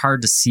 it's almost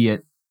hard to see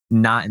it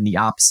not in the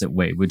opposite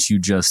way, which you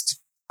just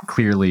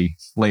clearly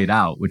laid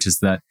out, which is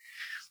that,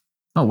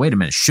 wait a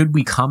minute, should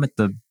we come at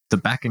the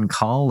beck and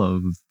call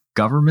of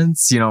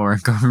governments, or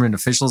government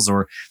officials,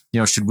 or,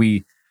 should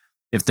we,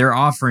 if they're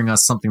offering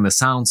us something that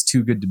sounds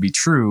too good to be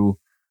true,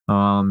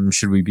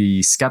 should we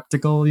be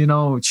skeptical,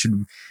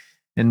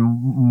 and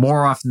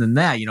more often than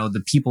that,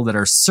 the people that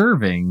are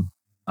serving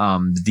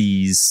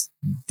these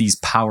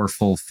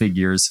powerful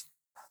figures,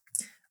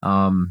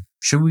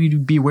 should we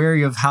be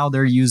wary of how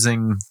they're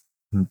using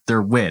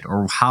their wit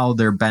or how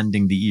they're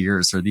bending the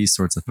ears or these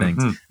sorts of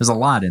things? There's a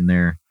lot in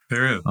there.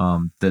 There is.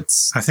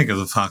 That's. I think of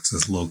the fox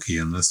as Loki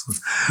in this one.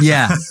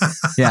 Yeah,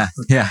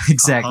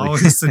 exactly.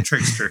 Always the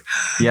trickster.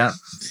 Yeah.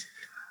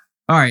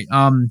 All right.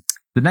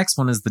 The next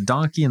one is the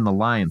donkey and the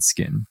lion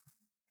skin.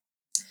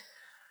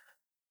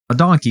 A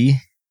donkey,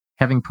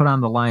 having put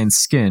on the lion's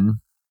skin,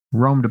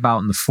 roamed about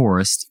in the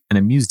forest and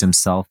amused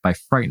himself by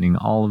frightening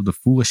all of the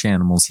foolish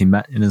animals he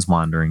met in his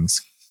wanderings.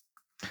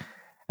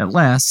 At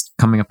last,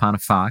 coming upon a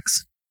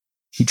fox,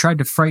 he tried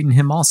to frighten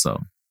him also.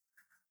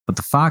 But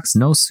the fox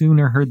no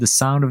sooner heard the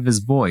sound of his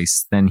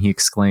voice than he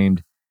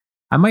exclaimed,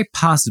 "I might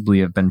possibly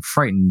have been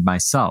frightened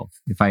myself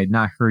if I had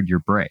not heard your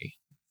bray."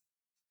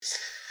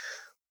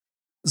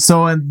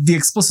 So the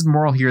explicit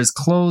moral here is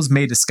clothes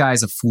may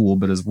disguise a fool,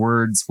 but his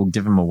words will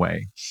give him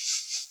away.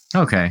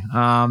 Okay,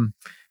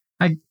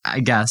 I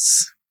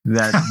guess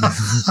that,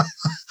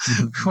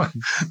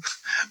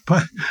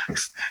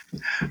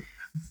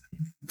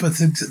 but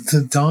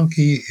the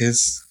donkey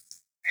is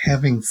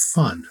having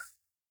fun.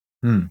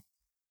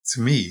 To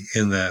me,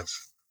 in that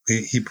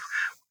he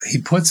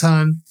puts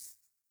on.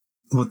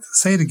 Well,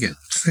 say it again.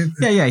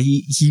 Yeah.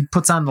 He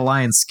puts on the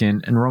lion's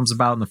skin and roams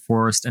about in the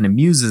forest and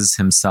amuses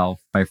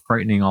himself by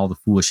frightening all the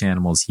foolish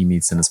animals he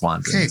meets in his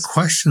wanderings. Okay,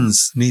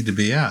 questions need to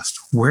be asked.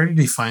 Where did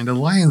he find a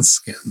lion's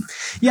skin?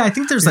 Yeah, I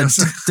think there's a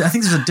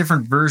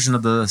different version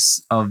of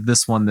this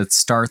one that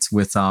starts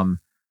with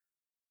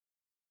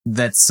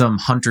that some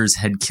hunters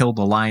had killed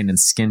a lion and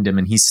skinned him,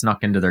 and he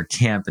snuck into their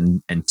camp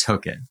and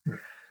took it.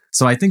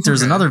 So I think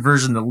there's another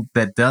version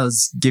that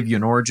does give you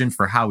an origin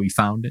for how he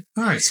found it.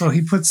 All right, so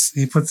he puts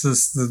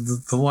this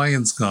the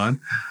lion's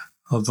gone.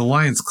 The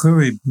lion's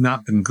clearly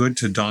not been good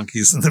to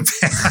donkeys in the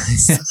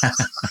past.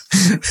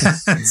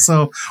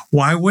 So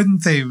why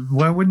wouldn't a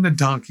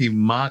donkey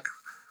mock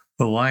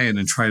the lion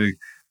and try to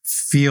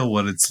feel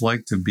what it's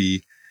like to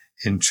be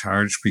in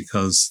charge,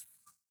 because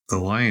the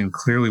lion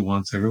clearly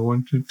wants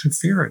everyone to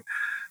fear it.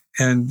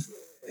 And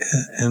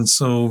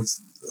so,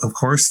 of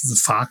course, the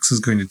fox is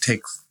going to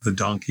take the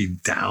donkey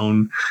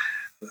down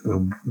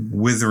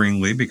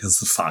witheringly because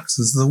the fox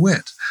is the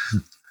wit.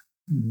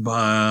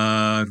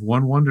 But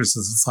one wonders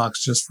if the fox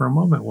just for a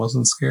moment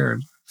wasn't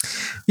scared.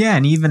 Yeah,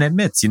 and he even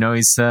admits,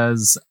 he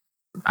says,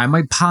 "I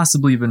might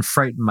possibly have been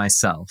frightened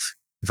myself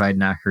if I had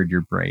not heard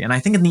your bray." And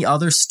I think in the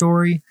other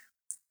story,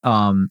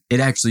 it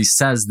actually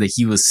says that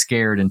he was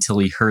scared until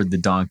he heard the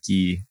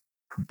donkey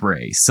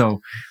bray. So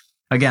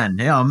again,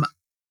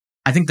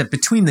 I think that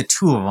between the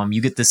two of them,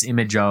 you get this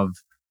image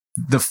of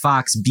the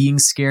fox being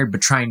scared,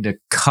 but trying to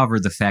cover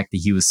the fact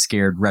that he was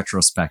scared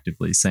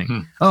retrospectively,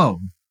 saying,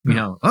 well,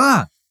 you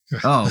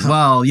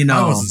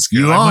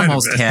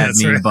almost had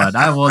me, right. But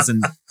I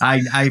wasn't,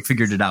 I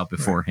figured it out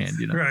beforehand,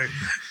 Right.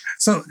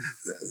 So,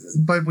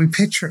 but we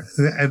picture,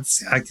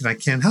 I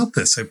can't help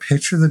this. I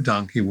picture the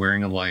donkey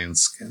wearing a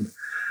lion's skin.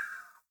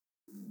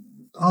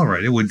 All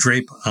right, it would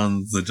drape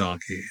on the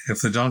donkey.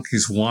 If the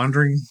donkey's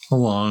wandering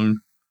along,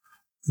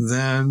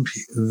 then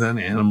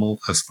animal,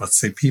 let's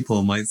say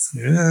people might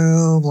say,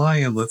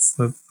 lion, let's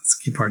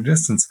keep our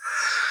distance.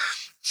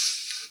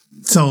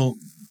 So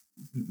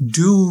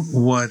do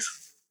what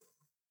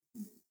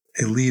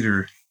a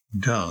leader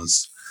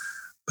does,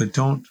 but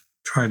don't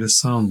try to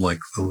sound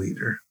like the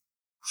leader.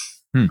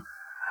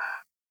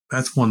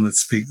 That's one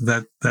that's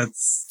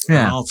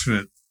an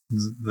alternate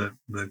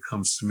that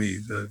comes to me.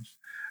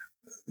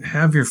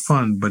 Have your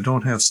fun, but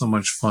don't have so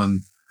much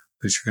fun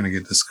that you're going to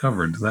get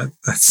discovered.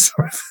 That's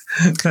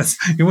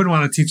you wouldn't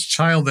want to teach a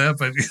child that,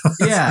 but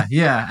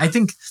yeah.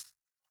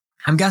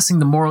 I'm guessing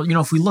the moral,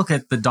 if we look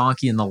at the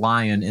donkey and the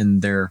lion in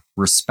their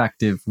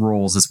respective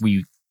roles as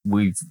you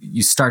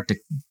start to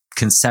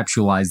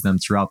conceptualize them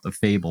throughout the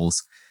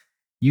fables,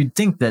 you'd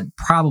think that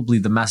probably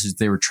the message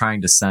they were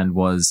trying to send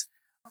was,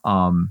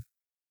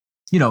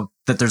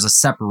 that there's a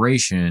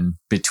separation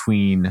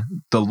between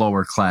the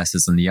lower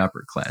classes and the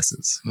upper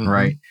classes,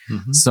 right?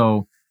 Mm-hmm.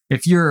 So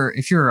if you're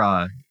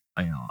a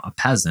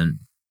peasant,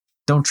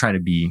 don't try to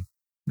be,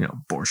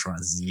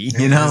 bourgeoisie,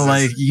 you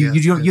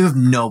have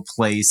no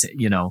place,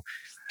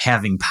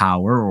 having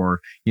power or,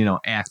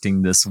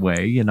 acting this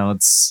way,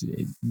 it's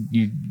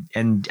you,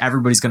 and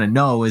everybody's going to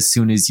know as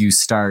soon as you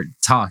start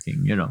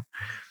talking,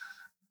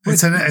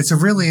 It's a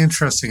really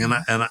interesting, and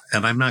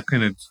I'm not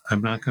going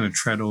to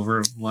tread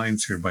over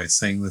lines here by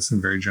saying this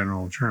in very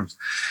general terms.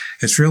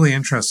 It's really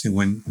interesting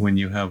when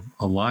you have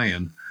a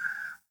lion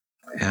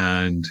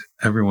and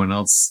everyone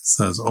else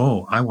says,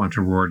 "Oh, I want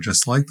to roar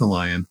just like the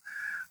lion,"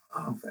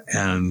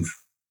 and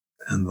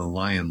the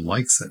lion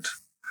likes it.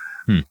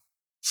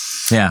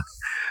 Yeah.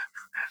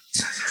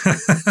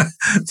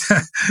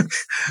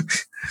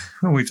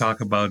 When we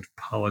talk about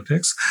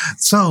politics,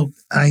 so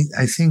I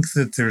think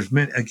that there's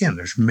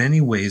many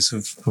ways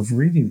of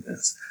reading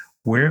this.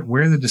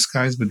 Wear the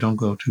disguise, but don't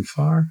go too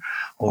far,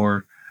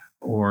 or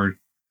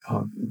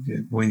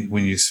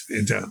when you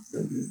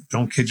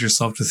don't kid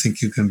yourself to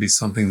think you can be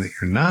something that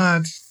you're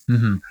not.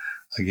 Mm-hmm.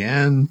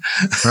 Again,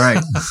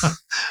 right?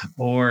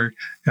 Or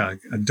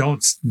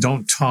don't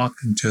talk,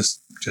 just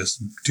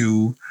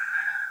do.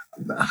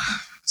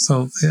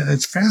 So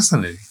it's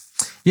fascinating.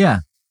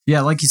 Yeah.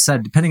 Like you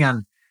said, depending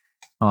on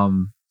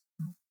how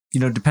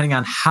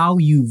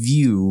you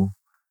view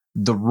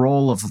the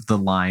role of the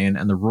lion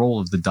and the role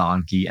of the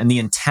donkey and the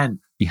intent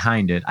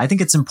behind it, I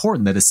think it's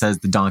important that it says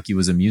the donkey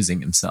was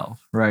amusing himself,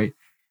 right?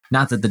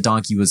 Not that the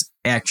donkey was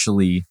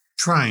actually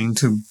trying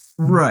to.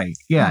 Right.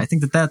 Yeah. I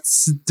think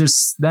that's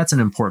an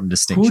important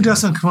distinction. Who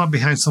doesn't come up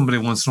behind somebody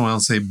once in a while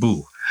and say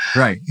boo?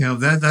 Right.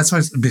 That's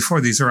why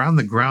before, these are on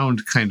the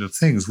ground kind of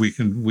things. We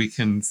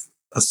can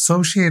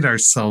associate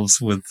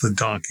ourselves with the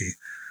donkey.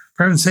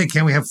 For heaven's sake,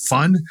 can't we have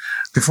fun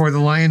before the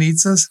lion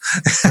eats us?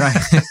 Right.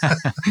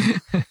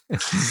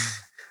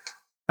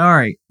 All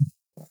right.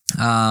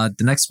 The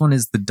next one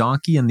is the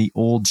donkey and the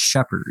old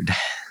shepherd,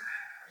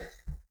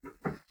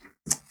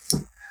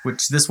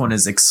 which this one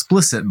is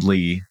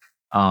explicitly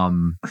a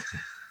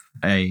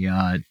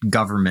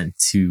government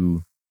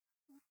to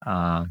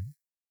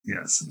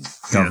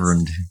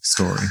governed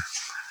story.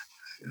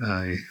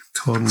 I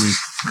totally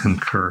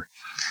concur.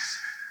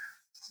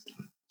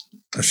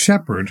 A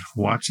shepherd,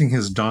 watching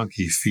his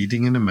donkey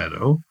feeding in a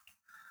meadow,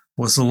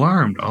 was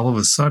alarmed all of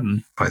a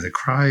sudden by the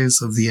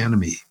cries of the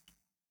enemy.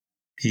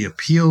 He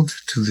appealed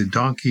to the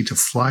donkey to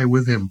fly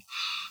with him,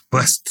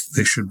 lest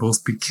they should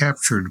both be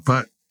captured,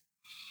 but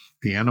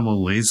the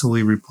animal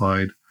lazily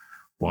replied,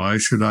 "Why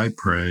should I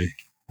pray?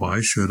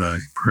 Why should I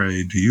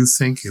pray? Do you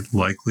think it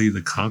likely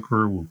the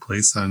conqueror will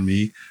place on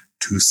me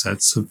 2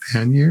 sets of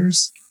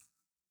panniers?"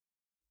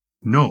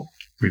 "No,"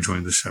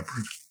 rejoined the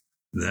shepherd.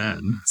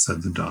 "Then,"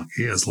 said the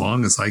donkey, "as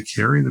long as I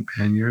carry the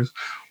panniers,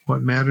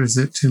 what matters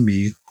it to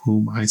me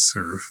whom I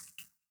serve?"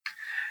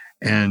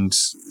 And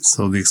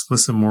so the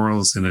explicit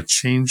moral is, in a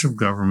change of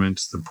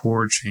government, the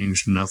poor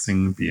change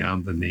nothing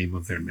beyond the name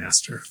of their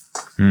master.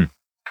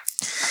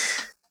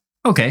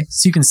 Okay,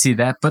 so you can see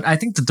that, but I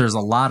think that there's a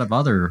lot of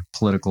other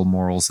political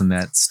morals in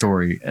that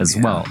story as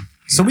well.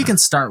 So we can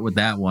start with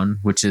that one,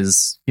 which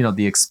is,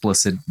 the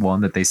explicit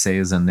one that they say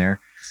is in there.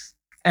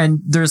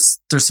 And there's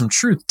some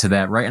truth to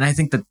that, right? And I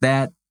think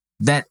that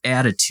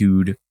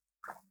attitude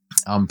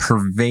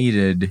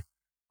pervaded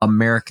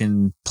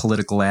American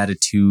political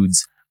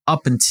attitudes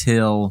up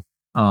until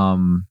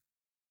the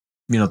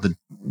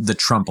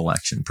Trump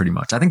election, pretty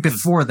much. I think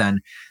before then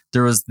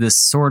there was this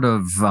sort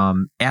of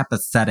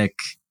apathetic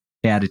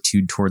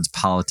attitude towards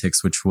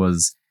politics, which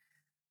was,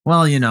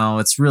 well,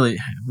 it's really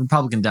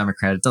Republican,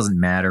 Democrat, it doesn't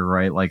matter,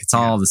 right? Like, it's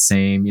all the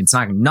same.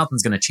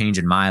 Nothing's going to change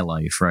in my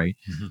life, right?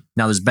 Mm-hmm.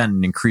 Now, there's been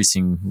an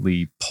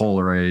increasingly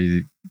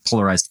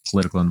polarized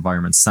political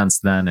environment since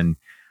then, and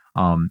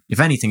if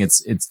anything,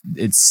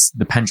 it's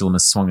the pendulum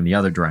has swung in the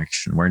other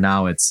direction, where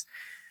now it's,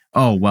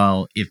 oh,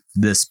 well, if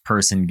this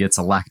person gets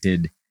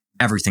elected,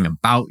 everything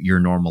about your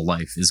normal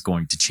life is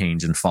going to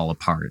change and fall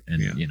apart, and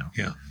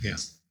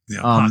the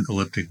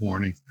apocalyptic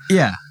warning.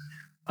 Yeah,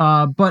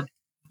 but.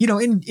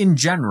 In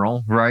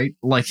general, right?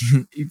 Like,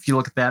 if you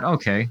look at that,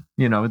 okay,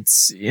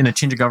 it's in a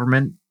change of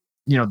government,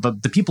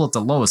 the people at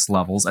the lowest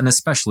levels, and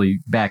especially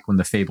back when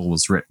the fable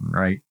was written,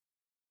 right?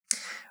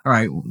 All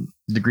right,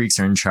 the Greeks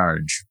are in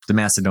charge. The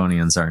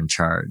Macedonians are in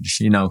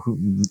charge,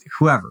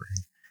 whoever.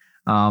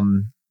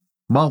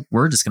 Well,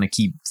 we're just going to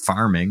keep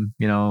farming,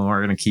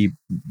 we're going to keep,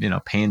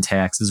 paying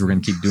taxes. We're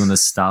going to keep doing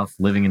this stuff,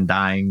 living and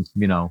dying,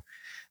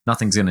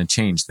 nothing's going to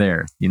change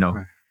there,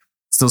 Right.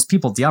 It's those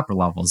people at the upper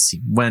levels.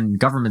 When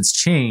governments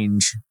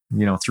change,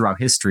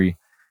 throughout history,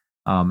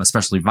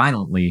 especially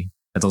violently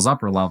at those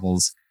upper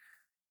levels,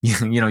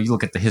 you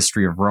look at the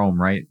history of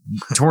Rome, right?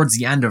 Towards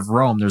the end of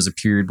Rome, there's a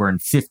period where in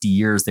 50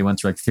 years they went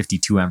through like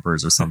 52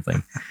 emperors or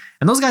something,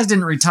 and those guys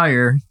didn't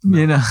retire.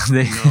 They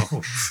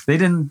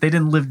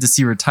didn't live to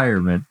see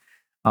retirement.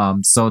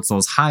 So it's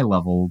those high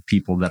level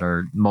people that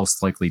are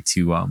most likely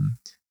to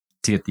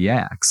get the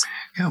axe.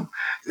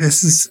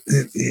 This is,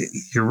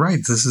 you're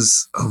right. This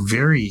is a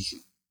very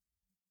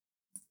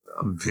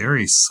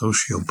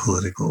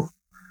socio-political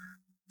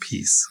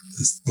piece.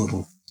 This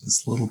little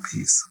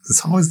piece.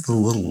 It's always the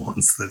little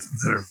ones that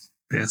are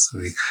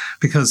fascinating,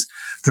 because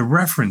the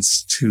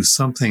reference to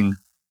something,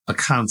 a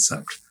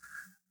concept,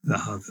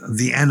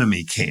 the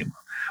enemy came.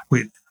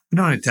 We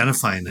don't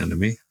identify an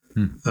enemy.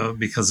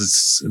 Because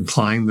it's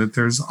implying that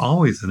there's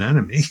always an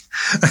enemy.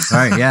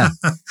 Right, yeah.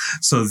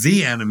 So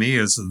the enemy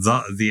is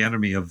the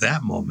enemy of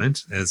that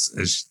moment, as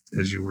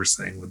you were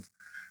saying with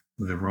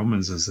the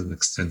Romans as an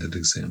extended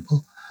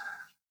example.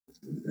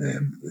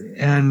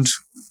 And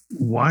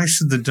why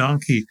should the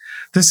donkey...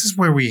 This is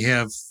where we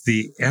have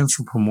the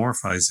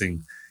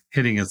anthropomorphizing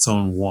hitting its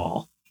own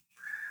wall.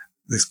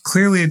 There's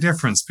clearly a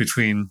difference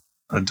between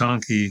a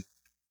donkey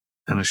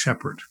and a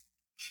shepherd.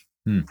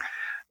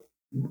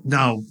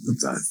 Now,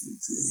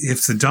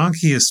 if the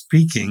donkey is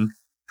speaking,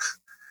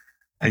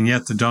 and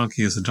yet the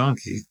donkey is a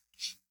donkey,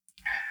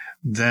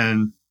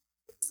 then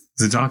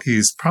the donkey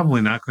is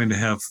probably not going to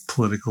have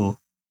political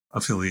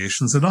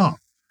affiliations at all.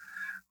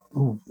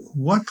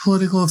 What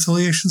political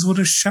affiliations would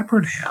a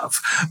shepherd have?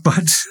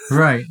 But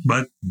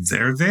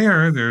they're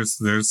there.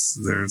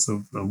 There's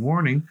a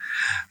warning,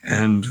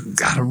 and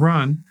gotta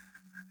run.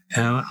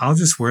 And I'll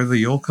just wear the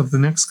yoke of the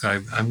next guy.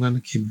 I'm going to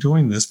keep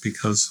doing this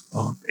because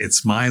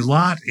it's my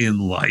lot in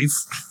life.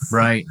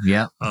 Right.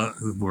 Yeah.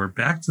 We're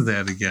back to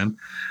that again.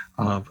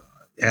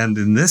 And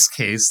in this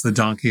case, the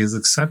donkey has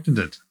accepted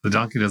it. The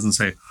donkey doesn't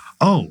say,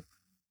 "Oh,"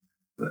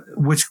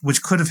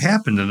 which could have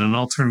happened in an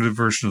alternative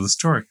version of the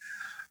story.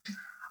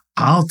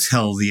 "I'll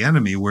tell the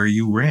enemy where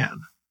you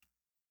ran,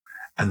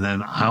 and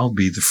then I'll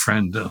be the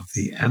friend of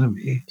the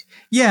enemy.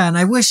 Yeah, and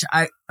I wish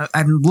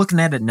I'm looking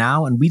at it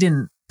now, and we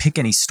didn't pick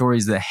any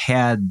stories that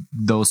had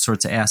those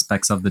sorts of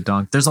aspects of the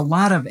donkey. There's a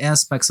lot of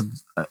aspects of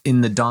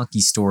in the donkey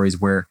stories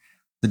where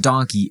the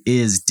donkey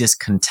is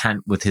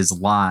discontent with his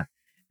lot,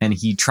 and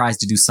he tries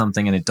to do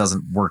something and it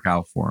doesn't work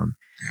out for him.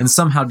 And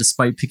somehow,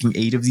 despite picking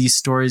 8 of these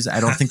stories, I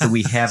don't think that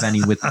we have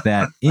any with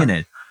that in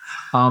it.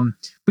 But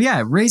yeah,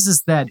 it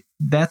raises that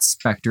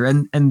specter,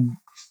 and an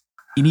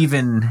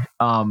even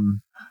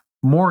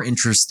more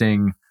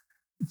interesting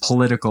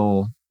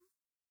political,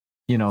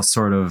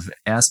 sort of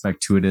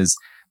aspect to it is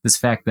this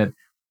fact that,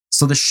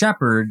 so the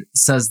shepherd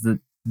says that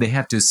they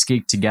have to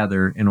escape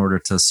together in order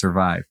to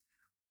survive.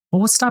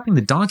 Well, what's stopping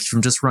the donkey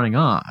from just running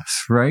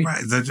off, right?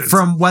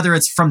 From whether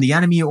it's from the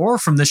enemy or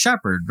from the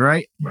shepherd,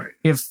 right? Right.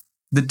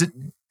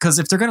 Because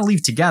if they're going to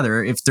leave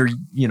together, if they're,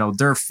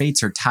 their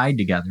fates are tied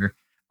together,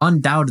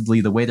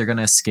 undoubtedly the way they're going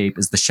to escape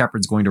is the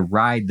shepherd's going to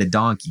ride the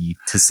donkey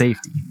to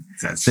safety.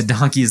 The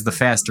donkey is the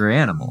faster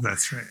animal.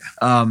 That's right.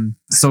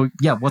 So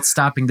yeah, what's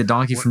stopping the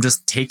donkey from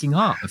just taking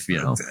off?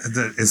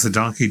 Is the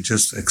donkey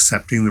just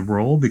accepting the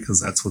role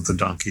because that's what the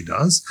donkey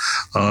does?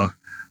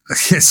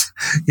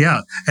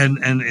 Yeah,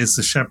 and is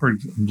the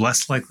shepherd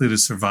less likely to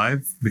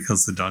survive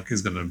because the donkey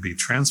is going to be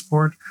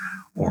transport,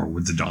 or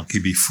would the donkey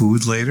be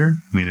food later?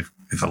 I mean,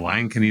 if a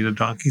lion can eat a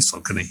donkey,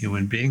 so can a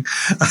human being.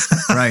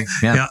 Right.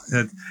 Yeah.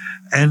 Yeah.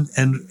 And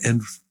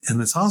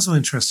it's also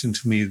interesting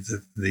to me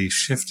that the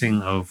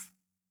shifting of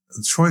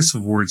the choice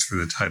of words for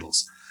the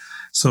titles.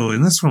 So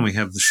in this one we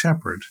have the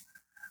shepherd,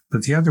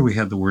 but the other we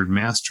had the word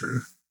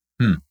master.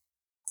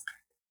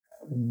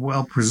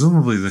 Well,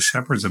 presumably the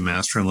shepherd's a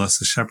master, unless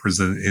the shepherd's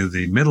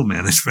the middle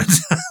management.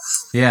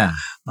 Yeah.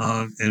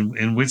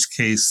 In which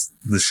case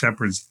the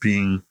shepherd's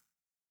being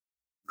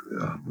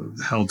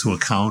held to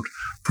account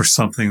for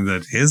something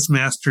that his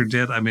master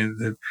did. I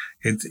mean,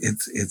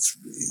 it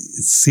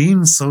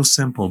seems so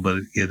simple, but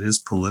it is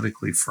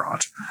politically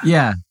fraught.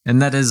 Yeah,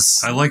 and that is.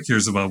 I like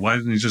yours about why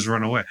didn't he just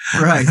run away?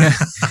 Right,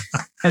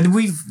 and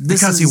he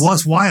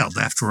was wild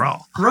after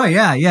all. Right,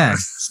 yeah,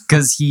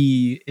 because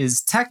he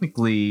is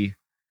technically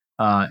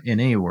an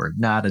A-word,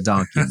 not a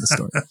donkey in the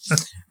story.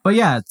 But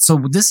yeah,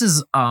 so this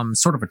is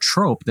sort of a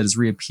trope that has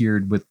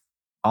reappeared with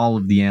all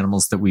of the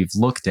animals that we've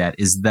looked at.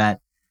 Is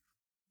that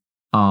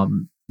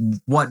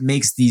what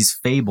makes these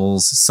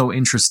fables so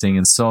interesting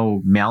and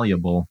so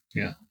malleable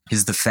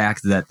is the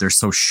fact that they're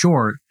so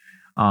short.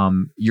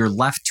 You're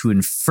left to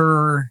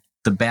infer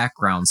the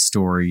background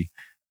story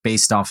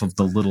based off of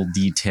the little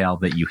detail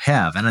that you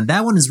have. And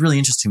that one is really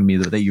interesting to me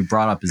that you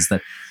brought up, is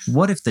that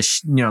what if the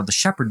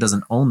shepherd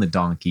doesn't own the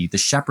donkey? The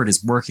shepherd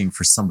is working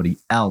for somebody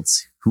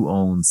else who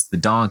owns the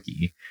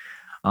donkey.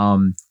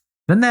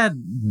 Then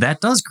that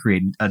does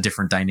create a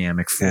different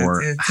dynamic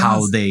for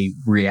how they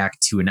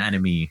react to an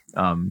enemy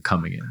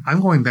coming in.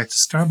 I'm going back to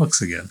Starbucks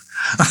again.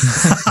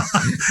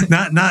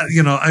 not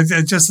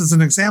just as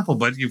an example,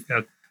 but you've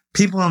got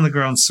people on the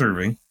ground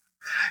serving.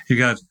 You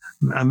got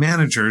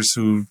managers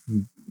who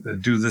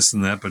do this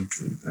and that, but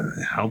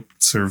help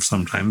serve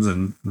sometimes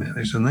and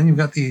manage. And then you've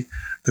got the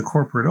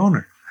corporate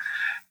owner.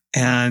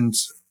 And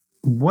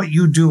what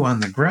you do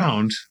on the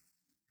ground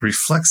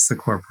reflects the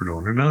corporate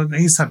owner. Now,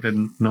 Aesop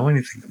didn't know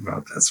anything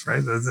about this,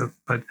 right?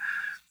 But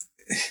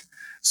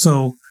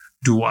so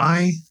do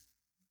I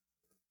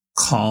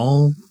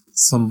call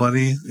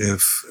somebody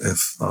if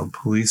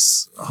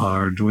police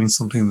are doing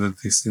something that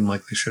they seem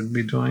like they shouldn't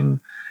be doing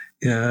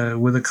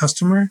with a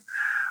customer?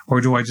 Or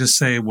do I just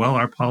say, well,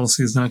 our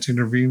policy is not to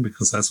intervene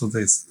because that's what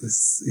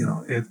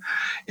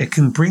it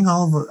can bring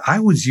all of I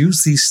would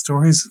use these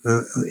stories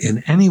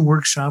in any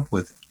workshop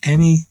with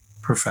any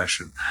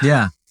profession.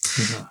 Yeah.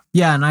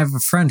 Yeah, and I have a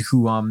friend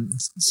who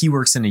he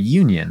works in a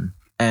union,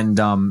 and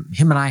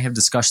him and I have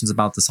discussions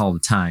about this all the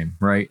time,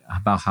 right?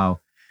 About how,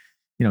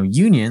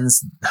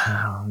 unions,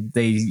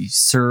 they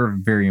serve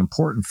very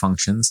important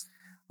functions,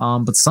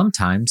 but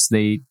sometimes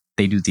they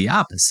do the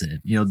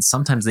opposite.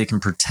 Sometimes they can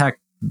protect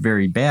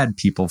very bad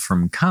people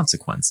from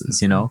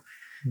consequences,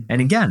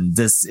 And again,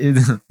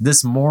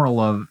 this moral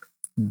of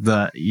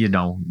the,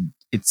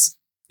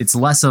 it's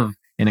less of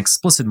an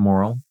explicit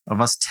moral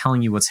of us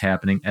telling you what's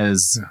happening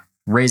as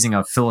raising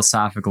a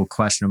philosophical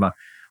question about,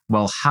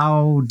 well,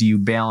 how do you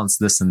balance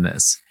this and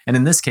this? And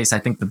in this case, I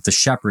think that the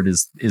shepherd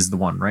is the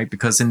one, right?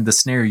 Because in the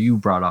scenario you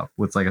brought up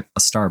with like a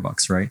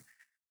Starbucks, right?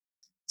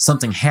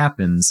 Something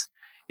happens.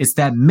 It's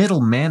that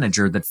middle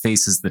manager that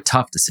faces the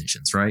tough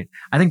decisions, right?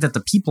 I think that the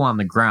people on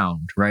the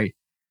ground, right?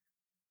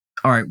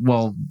 All right,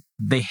 well,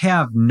 they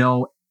have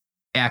no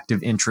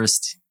active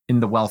interest in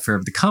the welfare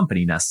of the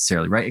company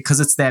necessarily, right? Because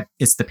it's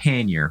the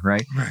pannier,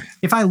 right? Right.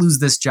 If I lose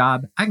this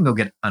job, I can go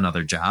get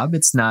another job.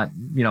 It's not,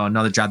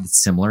 another job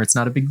that's similar. It's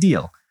not a big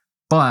deal.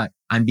 But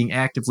I'm being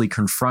actively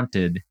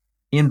confronted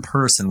in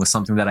person with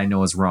something that I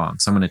know is wrong.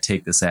 So I'm going to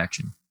take this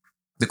action.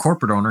 The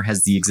corporate owner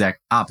has the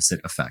exact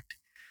opposite effect.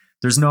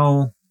 There's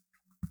no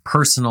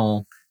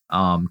personal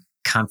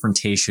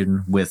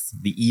confrontation with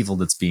the evil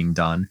that's being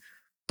done,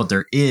 but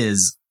there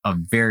is a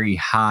very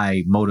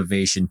high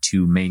motivation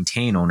to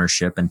maintain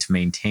ownership and to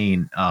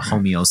maintain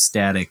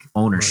homeostatic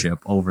ownership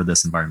over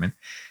this environment.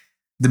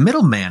 The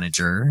middle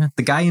manager,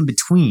 the guy in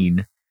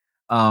between,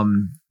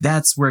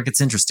 that's where it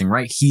gets interesting,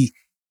 right?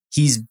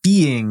 He's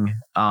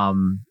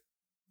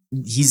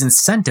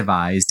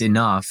incentivized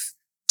enough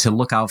to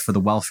look out for the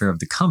welfare of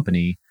the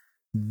company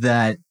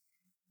that,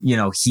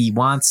 he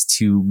wants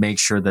to make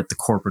sure that the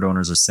corporate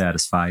owners are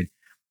satisfied.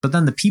 But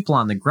then the people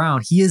on the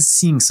ground, he is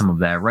seeing some of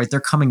that, right?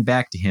 They're coming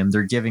back to him.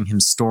 They're giving him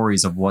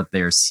stories of what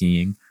they're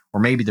seeing, or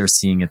maybe they're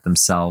seeing it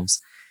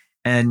themselves.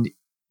 And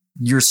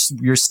you're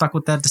stuck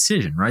with that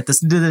decision, right?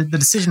 The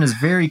decision is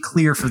very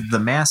clear for the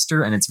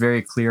master, and it's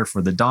very clear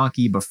for the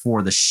donkey. But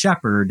for the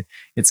shepherd,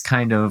 it's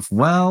kind of,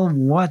 well,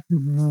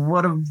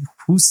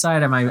 whose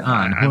side am I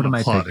on? What am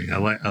I picking? I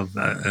like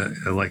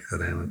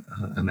that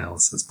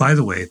analysis. By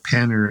the way,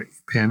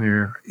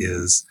 pannier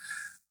is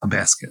a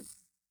basket.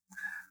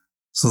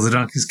 So the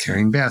donkey's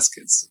carrying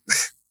baskets.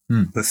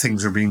 The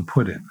things are being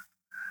put in.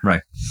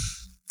 Right.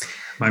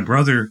 My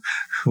brother,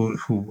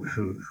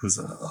 who's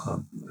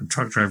a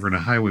truck driver and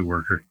a highway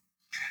worker,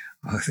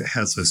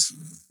 has this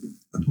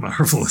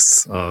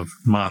marvelous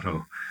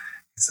motto.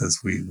 He says,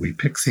 we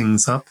pick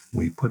things up,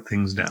 we put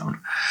things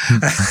down.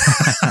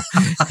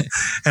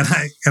 and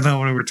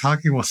when we were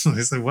talking once,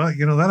 I said, well,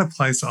 that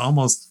applies to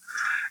almost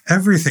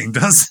everything,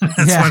 doesn't it?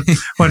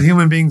 That's what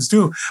human beings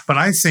do. But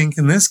I think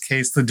in this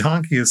case, the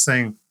donkey is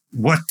saying,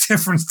 what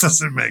difference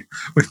does it make?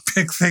 We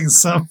pick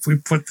things up,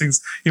 you put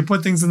things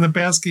in the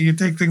basket, you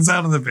take things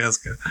out of the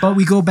basket. But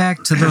we go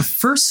back to the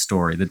first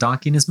story, the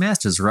donkey and his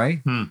masters, right?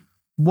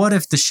 What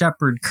if the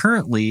shepherd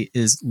currently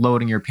is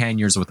loading your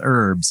panniers with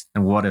herbs,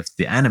 and what if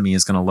the enemy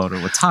is going to load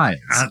it with tiles?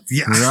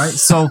 Right?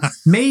 So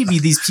maybe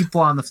these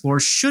people on the floor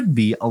should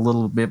be a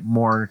little bit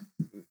more,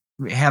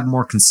 have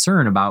more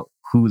concern about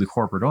who the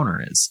corporate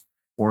owner is.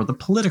 Or the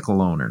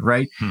political owner,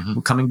 right?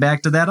 We're coming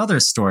back to that other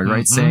story,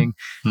 right? Saying,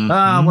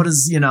 what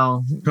is, it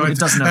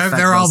doesn't affect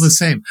They're all us. the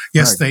same.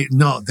 Yes, right.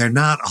 they're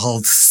not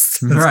all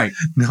right.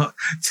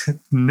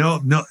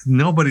 No,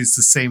 nobody's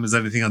the same as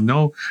anything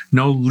else.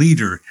 No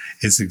leader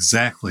is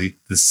exactly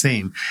the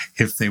same.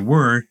 If they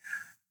were,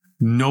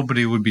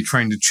 nobody would be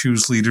trying to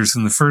choose leaders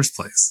in the first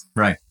place.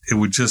 Right. It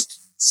would just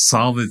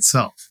solve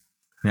itself.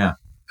 Yeah.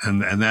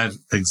 And that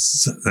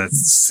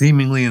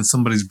seemingly in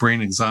somebody's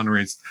brain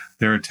exonerates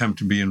their attempt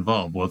to be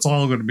involved. Well, it's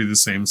all going to be the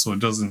same, so it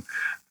doesn't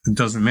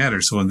matter.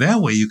 So in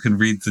that way, you can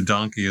read the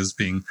donkey as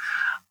being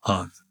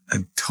a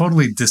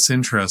totally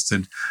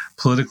disinterested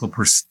political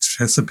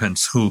participant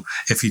who,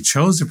 if he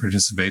chose to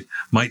participate,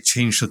 might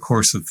change the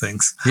course of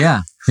things.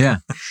 Yeah.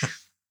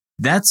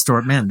 That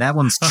story, man, that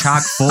one's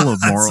chock full of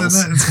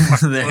morals.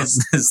 There's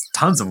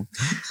tons of them.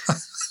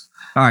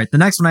 All right, the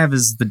next one I have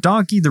is the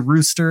donkey, the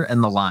rooster,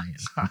 and the lion.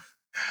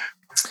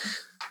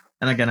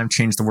 And again, I've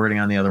changed the wording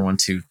on the other one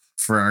too,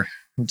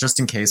 just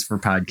in case for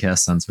podcast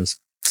censors.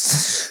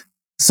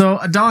 So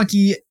a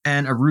donkey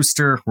and a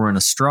rooster were in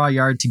a straw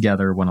yard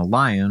together when a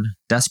lion,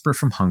 desperate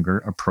from hunger,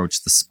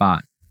 approached the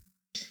spot.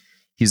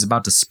 He was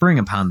about to spring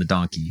upon the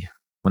donkey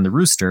when the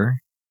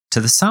rooster, to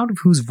the sound of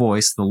whose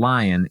voice the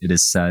lion, it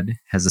is said,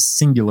 has a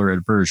singular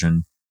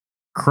aversion,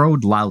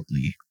 crowed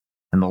loudly,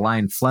 and the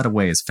lion fled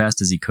away as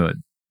fast as he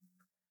could.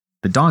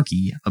 The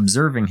donkey,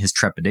 observing his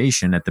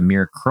trepidation at the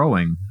mere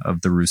crowing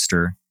of the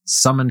rooster,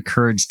 summoned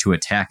courage to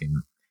attack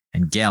him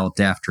and galloped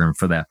after him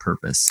for that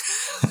purpose.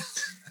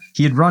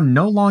 He had run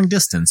no long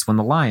distance when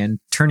the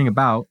lion, turning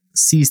about,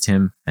 seized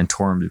him and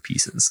tore him to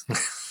pieces.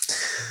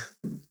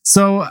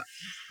 So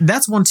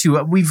that's one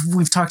too.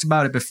 We've talked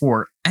about it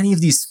before. Any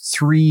of these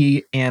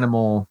three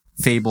animal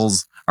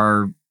fables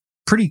are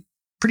pretty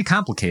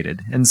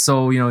complicated. And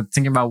so,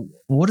 thinking about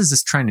what is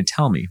this trying to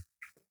tell me?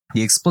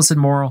 The explicit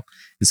moral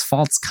is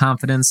false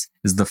confidence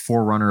is the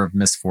forerunner of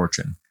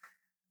misfortune.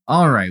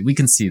 All right, we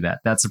can see that.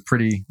 That's a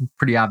pretty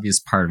obvious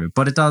part of it,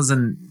 but it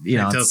doesn't, it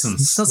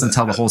doesn't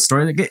tell the whole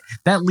story.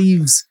 That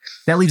leaves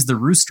the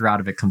rooster out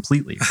of it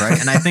completely, right?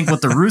 And I think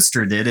what the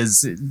rooster did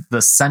is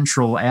the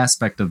central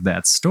aspect of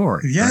that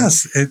story.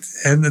 Yes, right?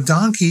 And the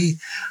donkey,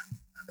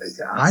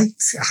 I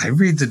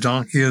read the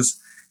donkey as,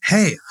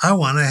 hey, I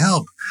want to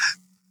help.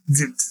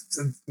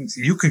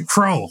 You could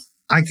crow,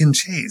 I can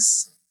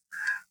chase.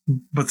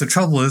 But the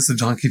trouble is the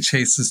donkey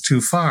chases too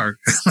far.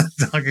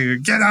 The donkey,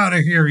 get out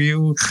of here,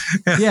 you.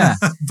 Yeah.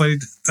 But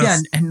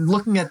and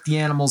looking at the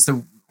animals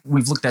that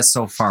we've looked at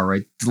so far,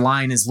 right? The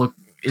lion is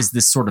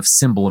this sort of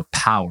symbol of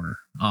power,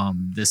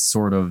 this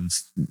sort of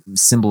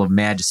symbol of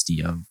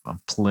majesty, of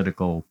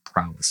political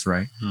prowess,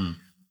 right?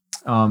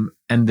 And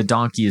the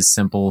donkey is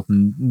simple.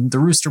 The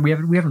rooster we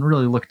haven't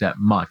really looked at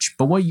much,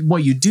 but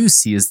what you do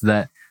see is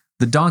that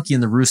the donkey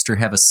and the rooster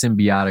have a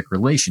symbiotic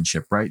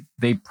relationship, right?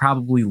 They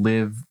probably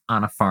live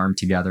on a farm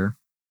together,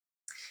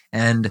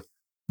 and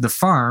the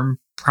farm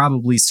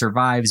probably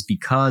survives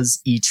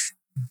because each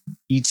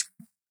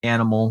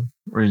animal,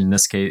 or in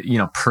this case,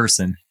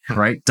 person,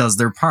 right, does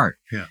their part.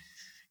 Yeah.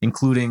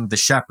 Including the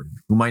shepherd,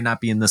 who might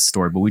not be in this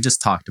story, but we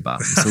just talked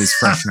about him, so he's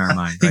fresh in our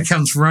mind. Right? He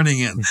comes running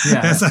in.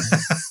 Yeah.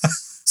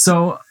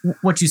 So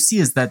what you see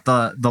is that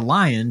the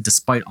lion,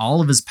 despite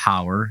all of his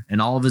power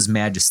and all of his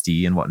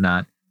majesty and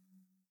whatnot,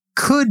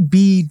 could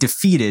be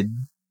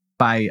defeated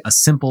by a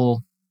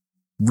simple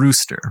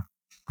rooster,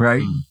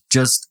 right?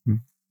 Just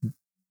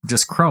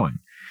crowing.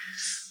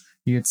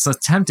 It's so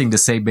tempting to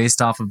say,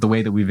 based off of the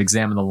way that we've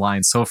examined the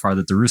lion so far,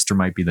 that the rooster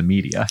might be the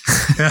media.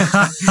 Yeah.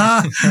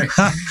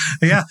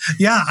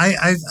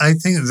 I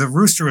think the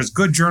rooster is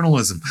good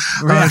journalism,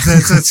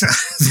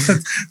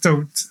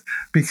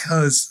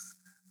 because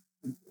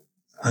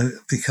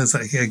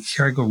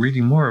here I go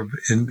reading more,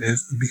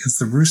 because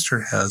the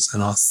rooster has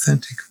an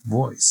authentic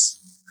voice.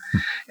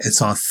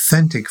 It's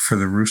authentic for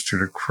the rooster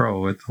to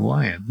crow at the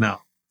lion.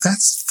 Now,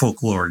 that's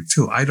folklore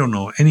too. I don't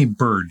know any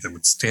bird that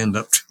would stand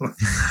up to it.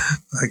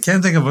 I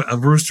can't think of a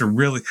rooster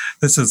really.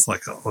 This is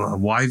like a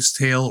wives'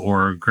 tale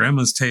or a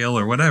grandma's tale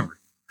or whatever.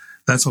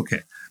 That's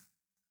okay.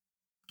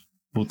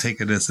 We'll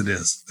take it as it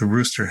is. The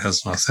rooster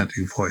has an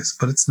authentic voice,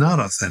 but it's not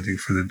authentic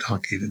for the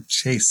donkey to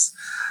chase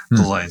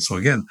the lion. So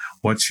again,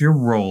 what's your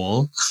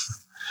role?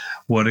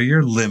 What are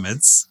your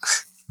limits?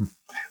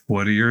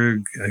 What are your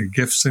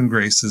gifts and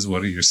graces?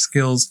 What are your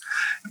skills?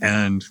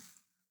 And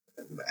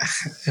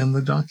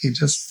the donkey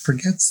just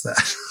forgets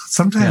that.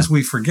 Sometimes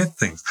we forget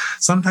things.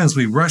 Sometimes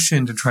we rush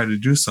in to try to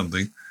do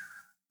something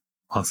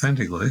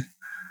authentically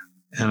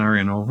and are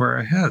in over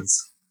our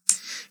heads.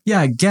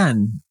 Yeah,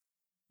 again,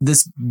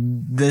 this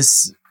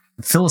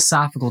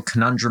philosophical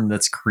conundrum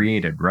that's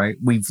created, right?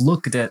 We've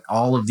looked at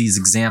all of these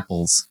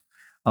examples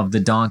of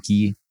the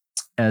donkey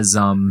as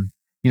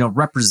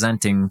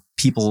representing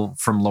people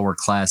from lower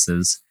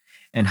classes,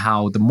 and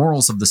how the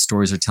morals of the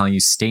stories are telling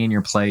you stay in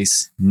your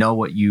place, know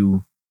what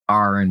you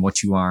are and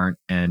what you aren't,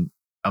 and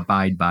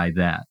abide by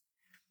that.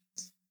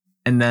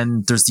 And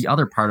then there's the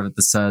other part of it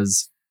that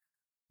says,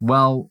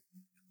 well,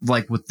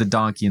 like with the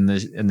donkey and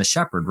the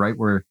shepherd, right,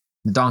 where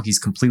the donkey's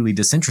completely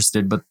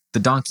disinterested, but the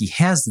donkey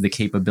has the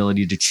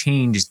capability to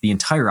change the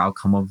entire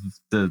outcome of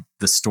the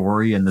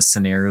story and the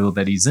scenario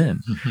that he's in.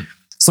 Mm-hmm.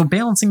 So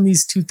balancing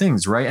these two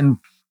things, right? And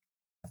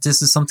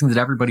this is something that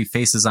everybody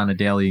faces on a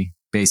daily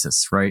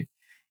basis, right?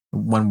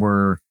 When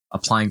we're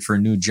applying for a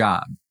new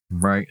job,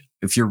 right?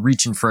 If you're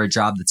reaching for a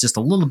job that's just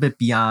a little bit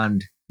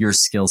beyond your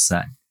skill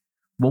set,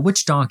 well,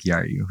 which donkey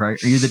are you, right?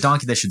 Are you the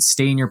donkey that should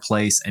stay in your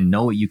place and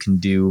know what you can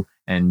do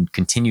and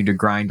continue to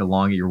grind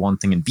along at your one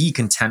thing and be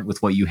content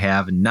with what you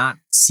have and not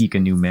seek a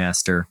new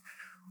master?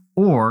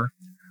 Or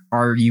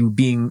are you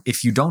being,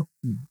 if you don't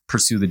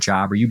pursue the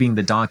job, are you being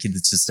the donkey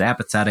that's just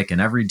apathetic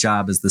and every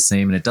job is the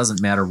same and it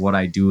doesn't matter what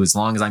I do as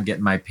long as I'm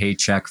getting my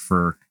paycheck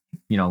for,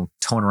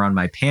 towing around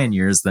my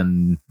panniers,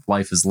 then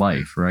life is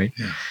life, right?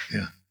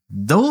 Yeah.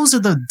 Those are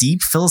the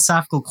deep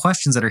philosophical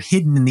questions that are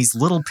hidden in these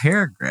little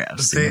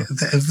paragraphs.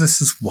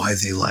 This is why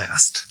they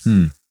last.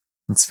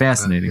 It's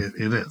fascinating.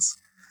 It is.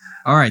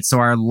 All right. So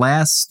our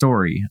last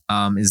story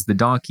is the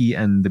donkey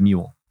and the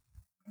mule.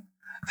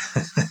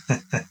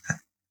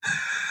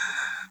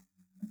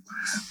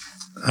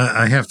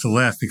 I have to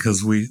laugh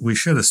because we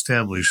should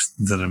establish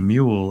that a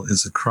mule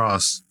is a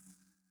cross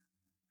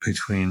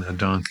between a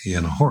donkey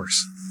and a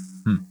horse.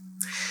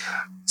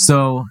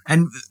 So,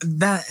 and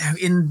that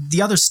in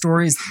the other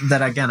stories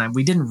that, again,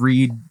 we didn't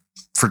read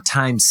for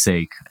time's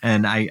sake.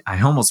 And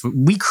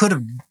we could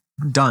have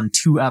done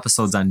 2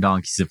 episodes on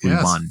donkeys if we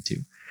wanted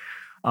to.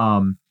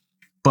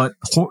 But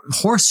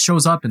horse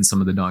shows up in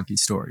some of the donkey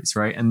stories,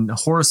 right? And the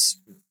horse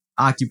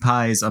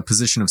occupies a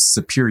position of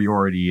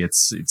superiority.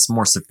 It's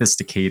more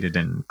sophisticated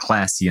and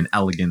classy and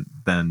elegant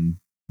than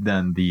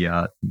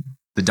the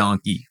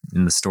donkey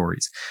in the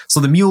stories. So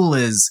the mule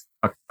is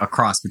a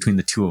cross between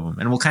the two of them,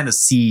 and we'll kind of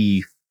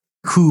see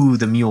who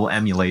the mule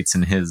emulates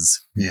in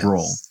his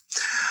role.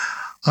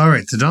 All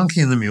right, the donkey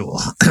and the mule.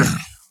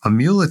 A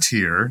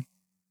muleteer,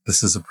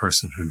 this is a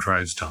person who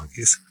drives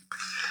donkeys,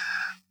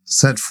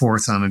 set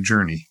forth on a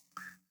journey,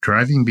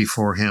 driving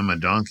before him a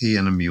donkey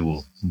and a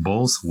mule,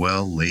 both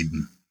well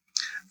laden.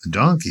 The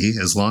donkey,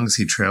 as long as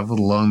he traveled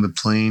along the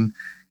plain,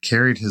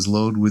 carried his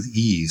load with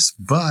ease,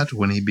 but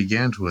when he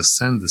began to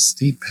ascend the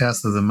steep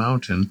path of the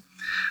mountain,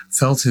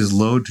 felt his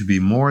load to be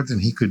more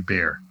than he could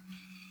bear.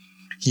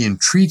 He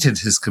entreated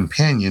his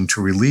companion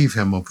to relieve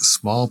him of a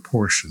small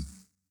portion,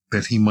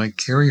 that he might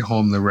carry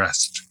home the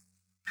rest.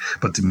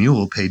 But the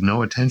mule paid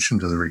no attention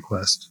to the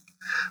request.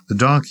 The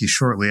donkey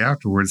shortly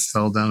afterwards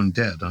fell down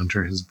dead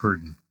under his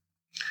burden.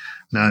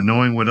 Not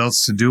knowing what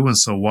else to do in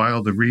so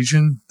wild a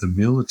region, the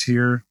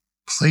muleteer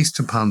placed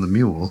upon the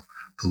mule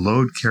the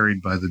load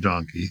carried by the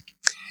donkey,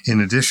 in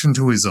addition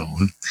to his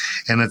own,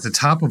 and at the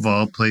top of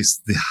all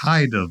placed the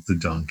hide of the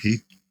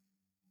donkey.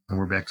 And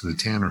we're back to the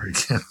tanner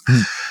again.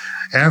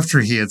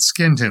 After he had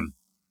skinned him,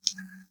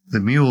 the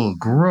mule,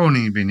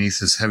 groaning beneath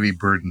his heavy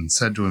burden,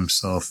 said to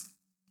himself,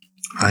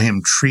 I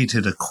am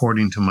treated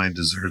according to my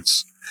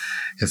deserts.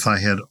 If I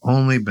had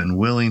only been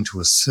willing to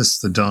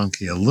assist the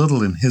donkey a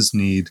little in his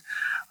need,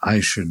 I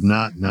should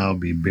not now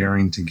be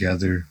bearing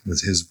together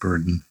with his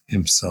burden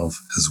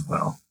himself as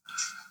well.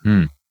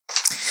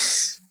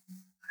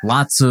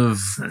 Lots of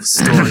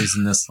stories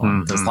in this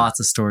one. There's lots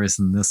of stories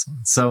in this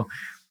one. So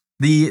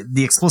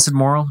The explicit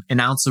moral: an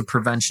ounce of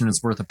prevention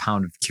is worth a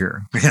pound of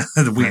cure.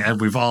 Yeah,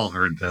 we've all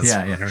heard that.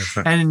 Yeah.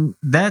 And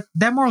that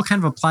moral kind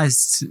of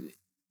applies to,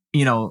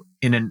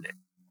 in an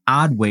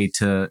odd way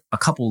to a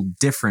couple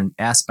different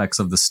aspects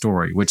of the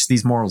story, which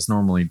these morals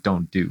normally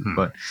don't do.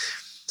 But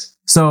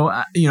so,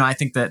 I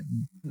think that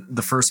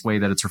the first way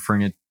that it's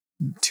referring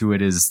to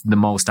it is the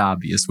most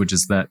obvious, which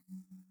is that,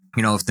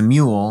 if the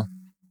mule,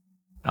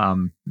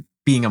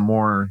 being a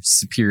more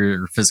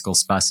superior physical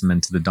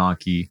specimen to the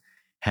donkey,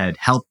 had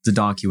helped the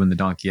donkey when the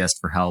donkey asked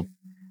for help,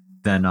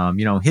 then,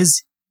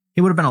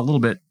 it would have been a little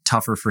bit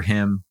tougher for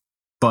him.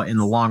 But in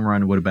the long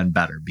run, it would have been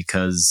better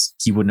because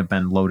he wouldn't have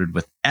been loaded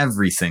with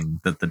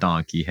everything that the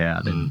donkey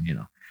had. And,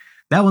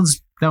 that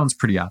one's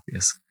pretty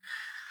obvious.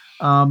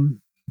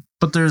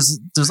 But there's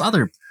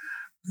other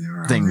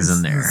things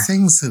in there.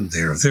 Things in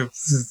there.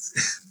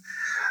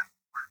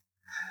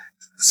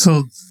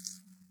 So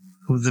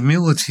the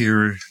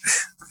muleteer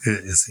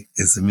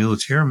is the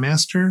muleteer a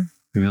master?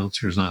 The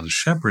muleteer is not a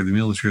shepherd. The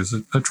muleteer is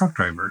a truck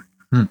driver.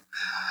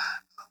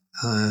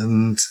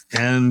 And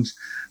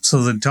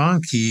so the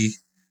donkey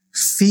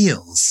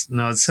feels.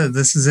 Now it said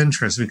this is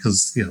interesting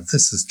because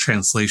this is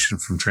translation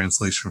from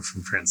translation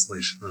from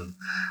translation, and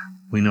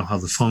we know how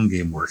the phone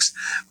game works.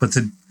 But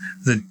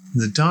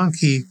the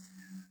donkey,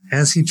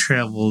 as he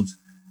traveled,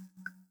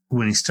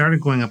 when he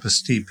started going up a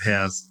steep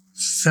path,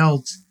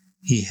 felt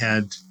he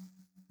had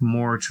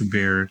more to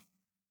bear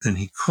than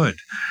he could.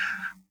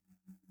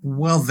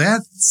 Well,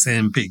 that's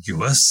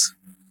ambiguous.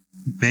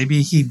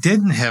 Maybe he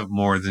didn't have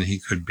more than he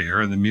could bear,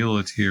 and the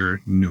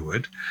muleteer knew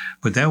it.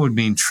 But that would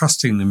mean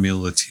trusting the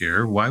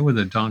muleteer. Why would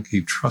the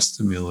donkey trust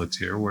the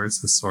muleteer? Where's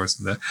the source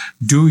of that?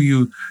 Do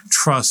you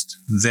trust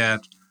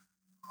that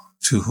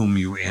to whom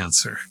you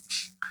answer?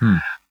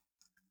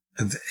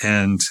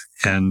 And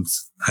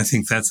I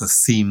think that's a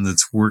theme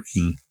that's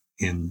working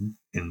in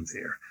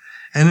there.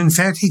 And in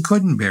fact, he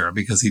couldn't bear it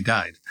because he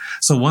died.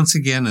 So once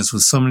again, as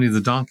with so many of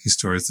the donkey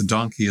stories, the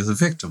donkey is a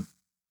victim.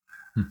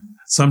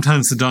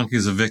 Sometimes the donkey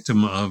is a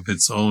victim of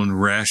its own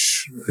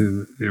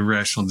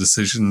irrational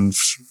decision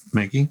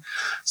making.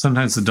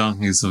 Sometimes the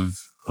donkey is a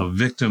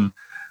victim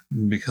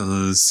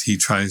because he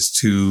tries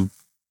to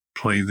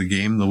play the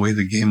game the way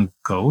the game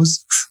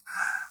goes,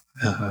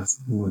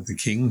 with the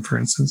king, for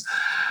instance.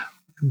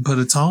 But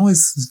it's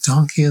always the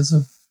donkey is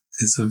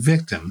a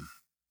victim,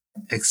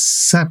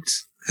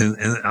 except and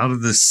out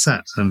of this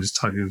set. I'm just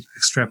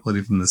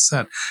extrapolating from the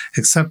set,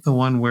 except the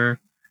one where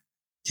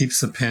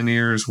keeps the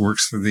panniers,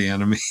 works for the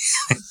enemy,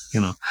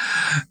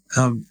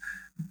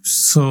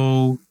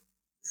 So,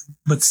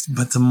 but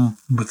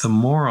the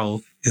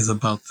moral is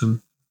about the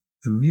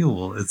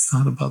mule. It's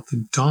not about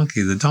the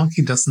donkey. The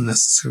donkey doesn't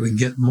necessarily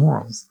get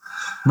morals,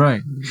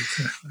 right,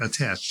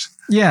 attached.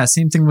 Yeah,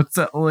 same thing with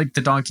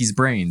the donkey's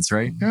brains,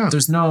 right? Yeah.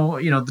 There's no,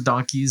 the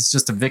donkey's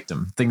just a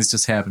victim. Things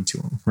just happen to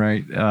him,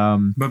 right?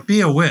 But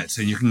be a wit,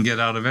 and you can get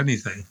out of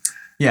anything.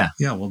 Yeah.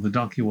 Yeah. Well, the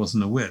donkey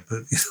wasn't a wit,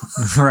 but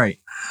right.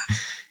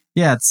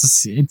 Yeah,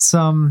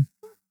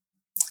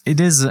 it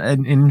is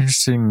an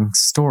interesting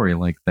story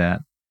like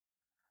that.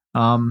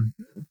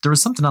 There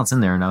was something else in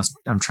there, and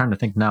I'm trying to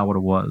think now what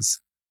it was.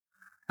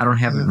 I don't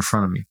have it in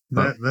front of me.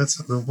 All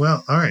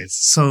right.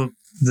 So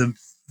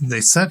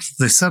they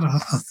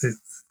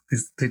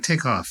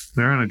take off.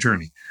 They're on a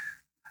journey.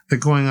 They're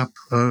going up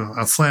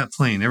a flat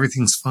plain.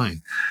 Everything's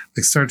fine.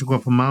 They start to go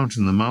up a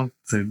mountain.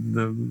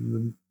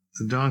 The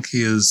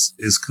donkey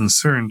is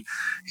concerned.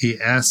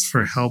 He asks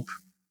for help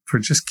for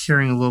just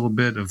carrying a little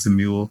bit of the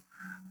mule.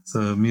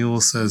 The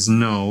mule says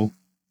no.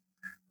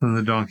 Then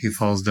the donkey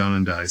falls down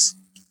and dies.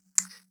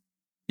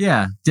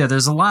 Yeah,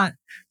 there's a lot.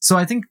 So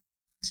I think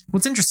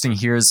what's interesting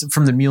here is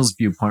from the mule's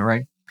viewpoint,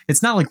 right?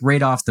 It's not like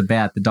right off the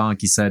bat the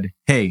donkey said,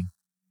 hey,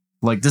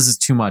 this is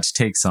too much,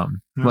 take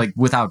some,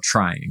 without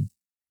trying.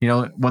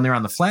 When they're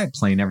on the flat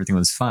plain, everything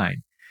was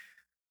fine.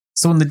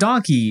 So when the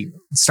donkey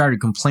started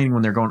complaining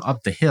when they're going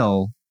up the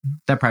hill,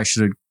 that probably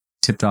should have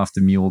tipped off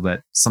the mule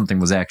that something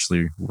was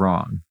actually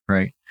wrong,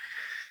 right?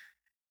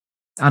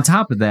 On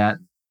top of that,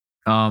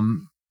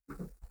 with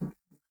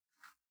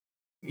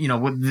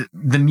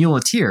the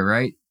muleteer,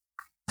 right?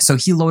 So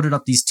he loaded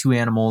up these two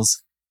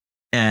animals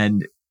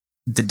and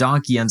the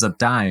donkey ends up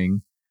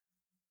dying.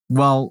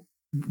 Well,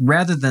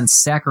 rather than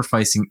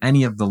sacrificing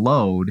any of the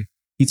load,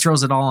 he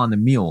throws it all on the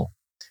mule.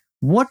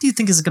 What do you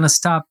think is going to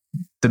stop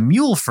the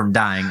mule from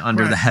dying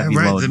under the heavy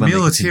load? The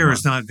muleteer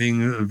is not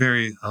being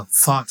very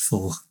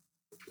thoughtful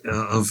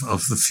of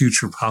the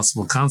future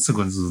possible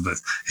consequences of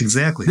this.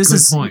 Exactly. Good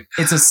point.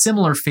 It's a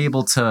similar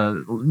fable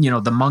to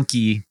the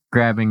monkey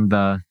grabbing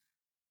the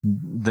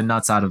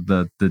nuts out of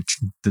the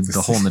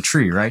hole in the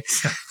tree, right?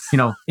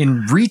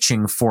 In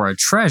reaching for a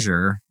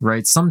treasure,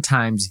 right?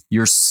 Sometimes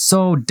you're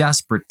so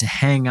desperate to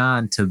hang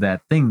on to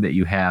that thing that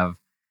you have,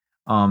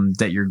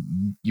 that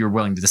you're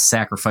willing to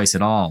sacrifice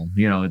it all.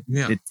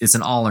 It's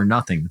an all or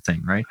nothing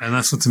thing, right? And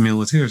that's what the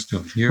muleteer is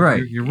doing. You're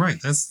right.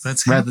 That's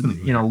rather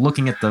happening. than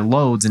looking at the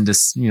loads and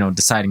just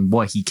deciding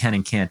what he can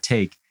and can't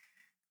take.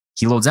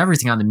 he loads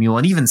everything on the mule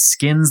and even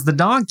skins the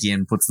donkey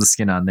and puts the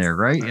skin on there,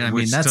 right? I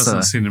Which mean, that's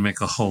doesn't seem to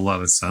make a whole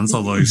lot of sense,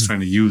 although he's trying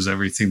to use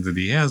everything that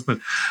he has. But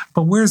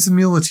where's the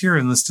muleteer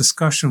in this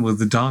discussion with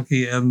the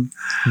donkey and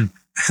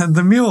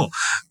the mule?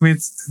 I mean,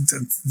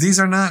 these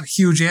are not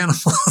huge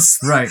animals,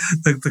 right?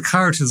 The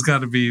cart has got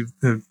to be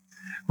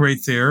right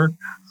there,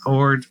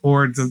 or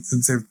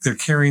they're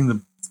carrying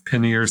the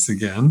panniers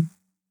again,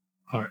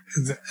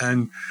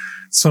 and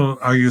so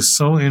are you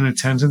so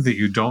inattentive that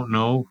you don't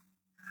know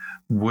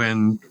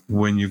when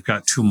you've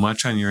got too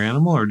much on your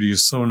animal, or do you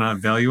so not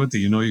value it that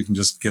you know you can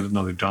just get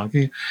another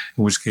donkey,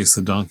 in which case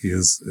the donkey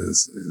is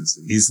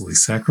easily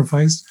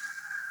sacrificed?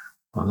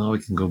 Well, now we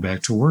can go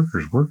back to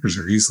workers. Workers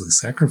are easily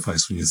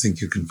sacrificed when you think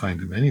you can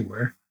find them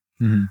anywhere.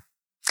 Mm-hmm.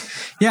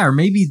 Yeah, or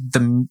maybe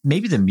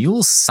the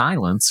mule's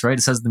silence, right?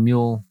 It says the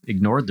mule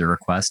ignored the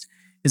request,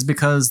 is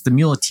because the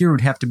muleteer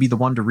would have to be the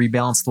one to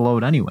rebalance the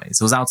load anyways.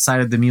 It was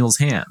outside of the mule's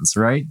hands,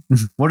 right?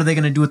 What are they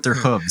going to do with their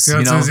hooves?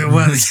 You know,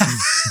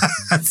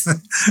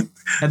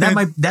 and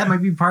that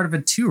might be part of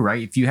it too,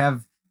 right? If you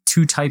have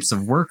two types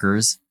of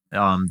workers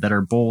that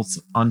are both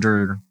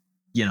under,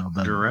 you know,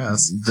 the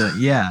duress,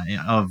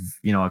 of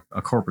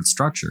a corporate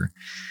structure,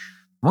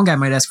 one guy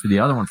might ask for the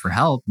other one for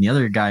help, and the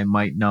other guy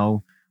might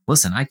know,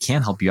 listen, I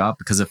can't help you out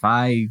because if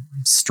I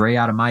stray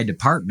out of my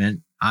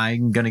department,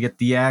 I'm going to get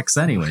the axe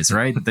anyways,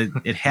 right?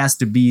 It has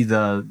to be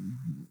the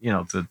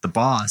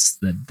boss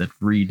that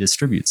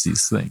redistributes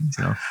these things,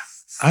 you know?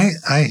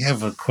 I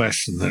have a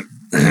question that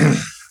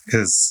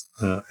is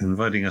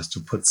inviting us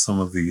to put some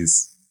of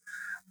these,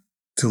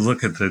 to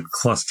look at the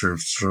cluster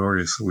of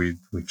stories we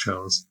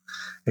chose.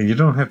 And you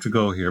don't have to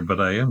go here, but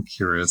I am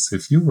curious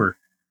if you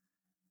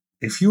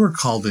were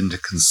called in to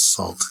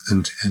consult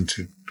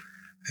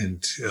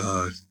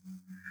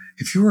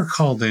if you were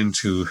called in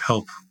to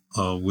help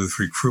with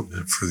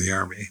recruitment for the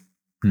Army,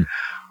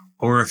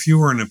 or if you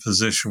were in a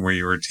position where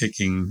you were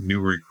taking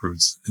new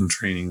recruits and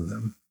training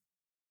them,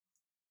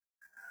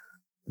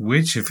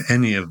 which, if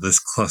any, of this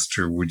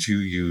cluster would you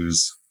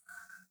use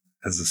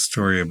as a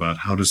story about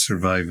how to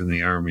survive in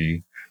the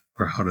Army,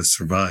 or how to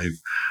survive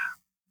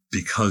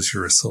because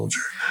you're a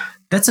soldier?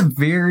 That's a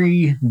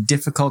very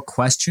difficult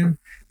question,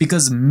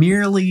 because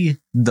merely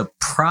the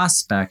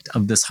prospect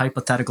of this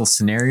hypothetical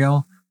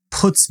scenario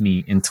puts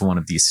me into one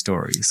of these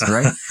stories,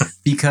 right?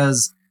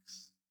 Because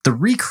the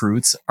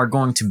recruits are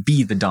going to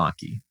be the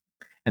donkey,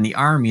 and the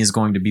army is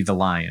going to be the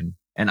lion,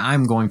 and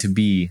I'm going to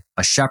be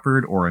a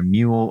shepherd or a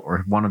mule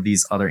or one of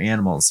these other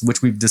animals,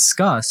 which we've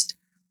discussed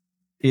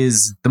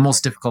is the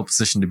most difficult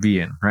position to be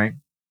in, right?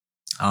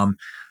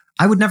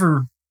 I would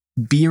never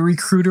be a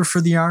recruiter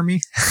for the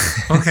army.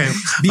 Okay.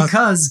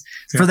 Because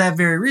for that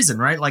very reason,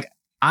 right? Like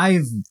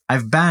I've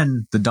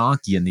been the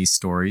donkey in these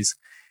stories.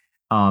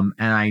 And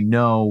I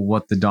know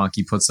what the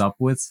donkey puts up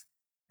with,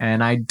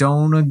 and I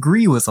don't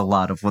agree with a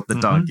lot of what the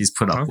donkeys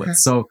put up with.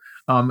 So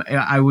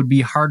I would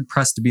be hard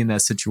pressed to be in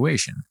that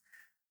situation.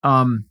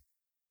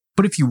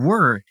 But if you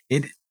were,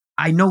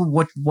 I know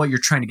what you're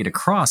trying to get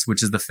across,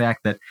 which is the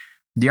fact that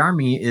the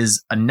army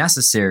is a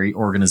necessary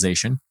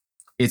organization.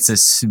 It's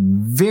a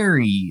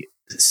very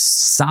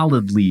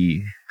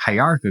solidly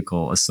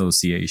hierarchical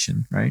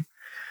association, right?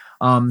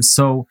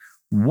 So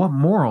what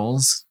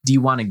morals do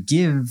you want to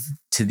give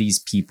to these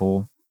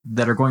people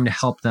that are going to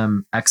help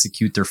them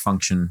execute their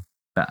function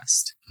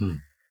best?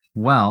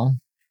 Well,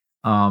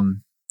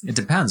 it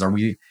depends.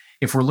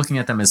 If we're looking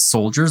at them as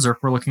soldiers, or if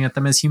we're looking at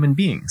them as human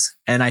beings?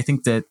 And I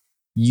think that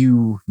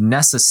you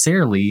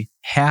necessarily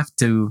have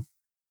to,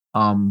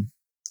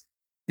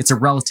 it's a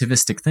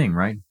relativistic thing,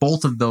 right?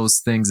 Both of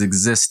those things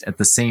exist at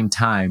the same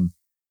time,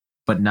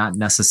 but not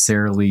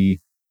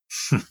necessarily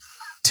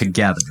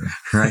together,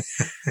 right?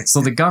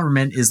 So the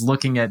government is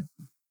looking at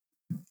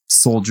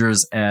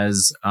soldiers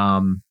as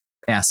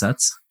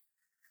assets,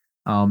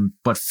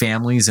 but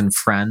families and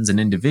friends and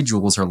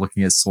individuals are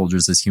looking at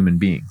soldiers as human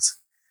beings.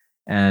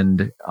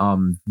 And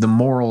the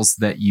morals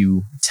that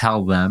you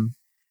tell them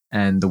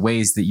and the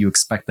ways that you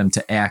expect them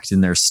to act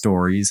in their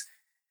stories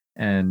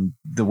and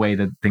the way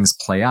that things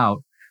play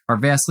out are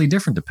vastly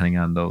different depending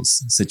on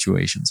those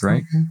situations,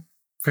 right?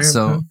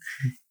 So,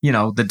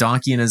 the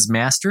donkey and his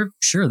master,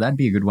 sure, that'd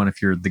be a good one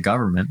if you're the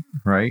government,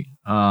 right?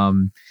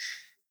 The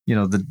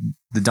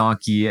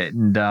donkey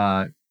and,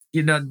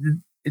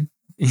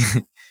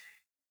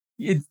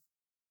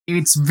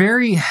 it's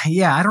very,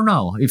 I don't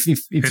know. If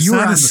it's you were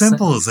not as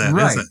simple as that,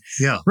 right, is it?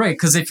 Yeah. Right.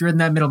 Because if you're in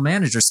that middle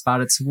manager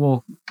spot,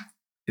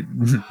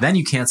 then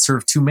you can't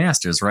serve two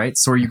masters, right?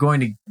 So are you going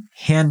to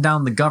hand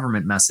down the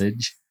government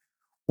message,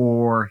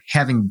 or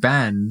having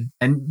been,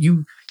 and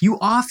you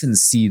often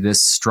see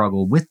this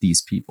struggle with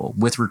these people,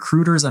 with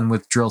recruiters and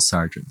with drill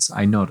sergeants.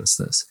 I notice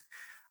this,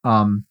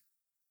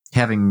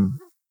 having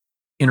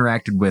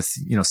interacted with,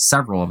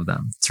 several of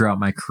them throughout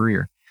my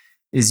career,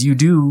 is you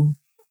do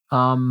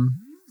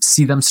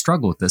see them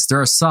struggle with this. There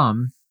are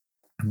some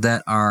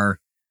that are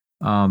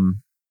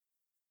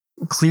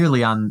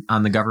clearly on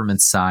the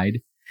government side,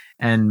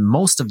 and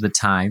most of the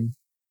time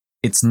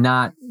it's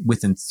not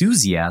with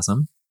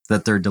enthusiasm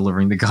that they're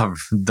delivering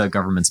the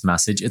government's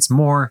message. It's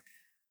more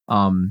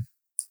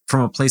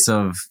from a place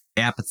of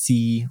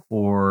apathy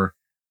or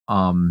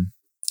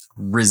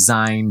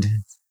resignedness.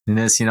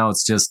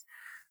 It's just,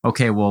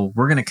 okay, well,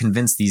 we're going to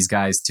convince these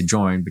guys to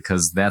join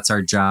because that's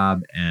our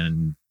job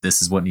and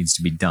this is what needs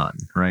to be done,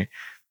 right?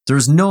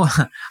 There's no,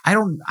 I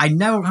don't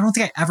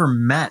think I ever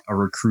met a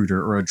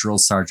recruiter or a drill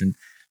sergeant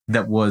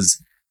that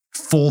was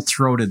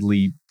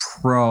full-throatedly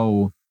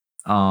pro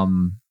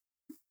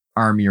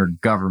army or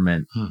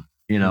government,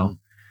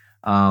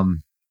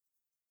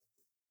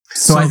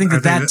 So I think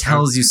that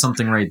tells you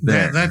something right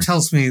there. That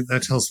tells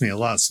me a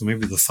lot. So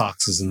maybe the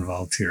Fox is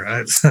involved here.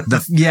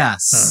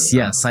 Yes.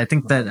 I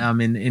think that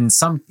in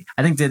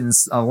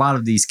a lot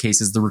of these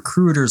cases, the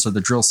recruiters or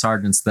the drill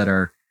sergeants that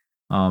are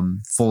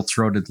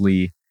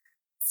full-throatedly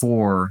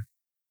for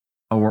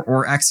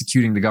or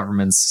executing the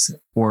government's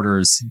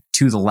orders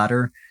to the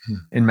letter,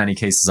 in many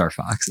cases, are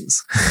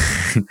Foxes.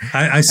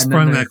 I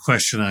sprung that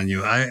question on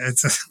you.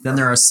 Then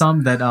there are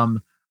some that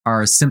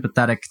are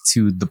sympathetic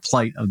to the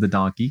plight of the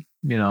donkey,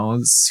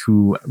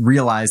 who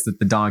realize that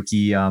the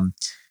donkey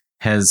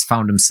has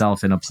found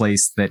himself in a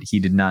place that he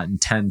did not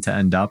intend to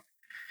end up.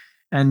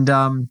 And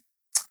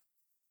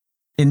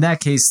in that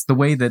case, the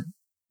way that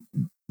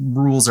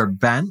rules are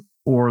bent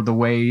or the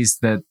ways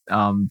that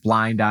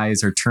blind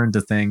eyes are turned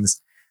to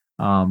things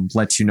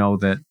let you know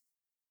that,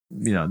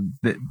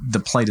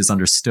 the plight is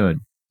understood.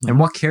 Mm-hmm. And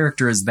what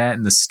character is that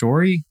in the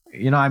story?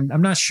 I'm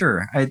not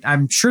sure.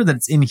 I'm sure that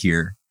it's in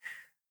here,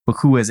 but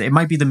who is it? It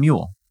might be the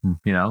mule,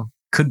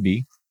 could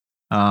be.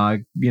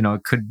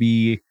 It could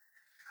be.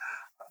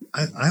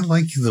 I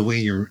like the way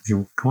you're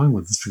going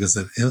with this because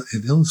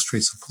it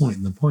illustrates a point.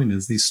 And the point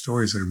is these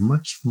stories are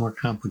much more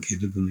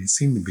complicated than they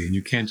seem to be. And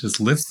you can't just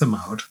lift them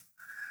out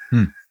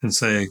and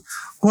say,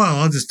 well,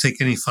 I'll just take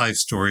any 5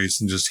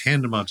 stories and just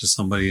hand them out to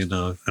somebody in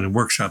a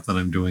workshop that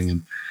I'm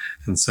doing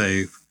and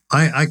say,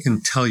 I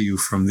can tell you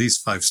from these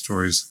 5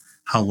 stories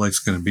how life's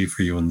going to be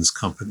for you in this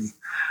company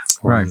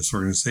or in this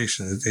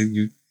organization.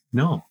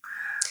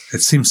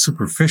 It seems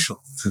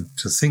superficial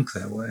to think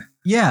that way.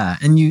 Yeah,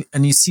 and you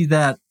see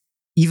that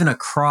even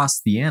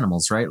across the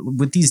animals, right?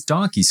 With these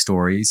donkey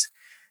stories,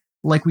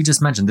 like we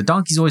just mentioned, the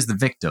donkey's always the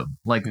victim.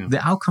 Like the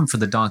outcome for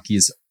the donkey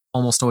is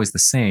almost always the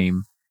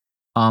same,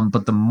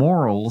 but the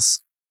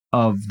morals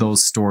of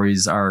those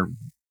stories are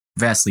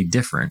vastly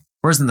different.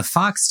 Whereas in the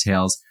fox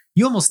tales,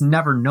 you almost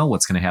never know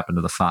what's going to happen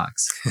to the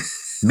fox.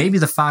 Maybe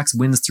the fox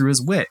wins through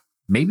his wit.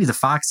 Maybe the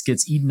fox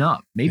gets eaten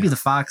up. Maybe the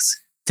fox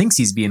thinks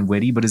he's being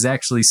witty, but is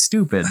actually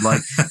stupid.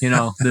 Like,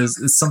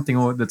 there's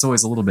something that's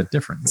always a little bit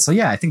different. So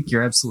yeah, I think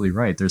you're absolutely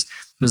right.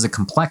 There's a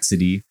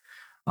complexity,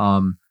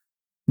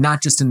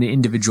 not just in the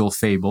individual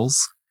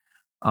fables,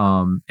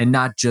 and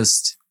not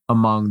just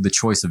among the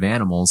choice of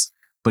animals,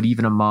 but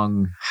even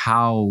among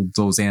how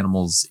those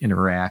animals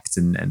interact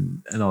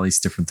and all these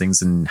different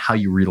things and how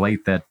you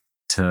relate that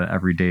to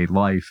everyday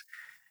life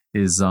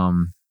is,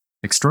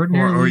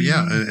 extraordinary.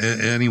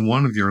 Any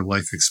one of your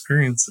life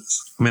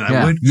experiences. I mean,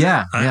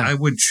 I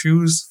would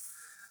choose.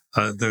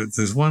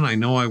 There's one I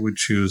know I would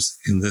choose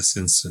in this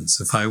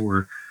instance if I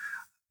were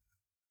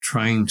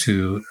trying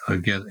to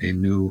get a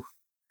new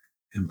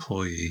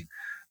employee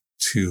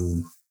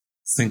to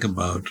think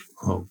about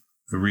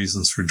the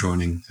reasons for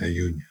joining a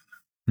union,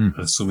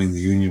 assuming the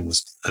union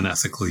was an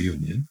ethical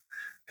union,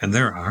 and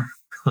there are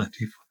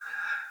plenty.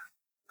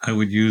 I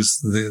would use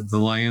the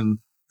lion,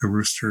 the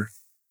rooster,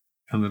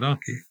 and the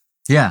donkey.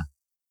 Yeah,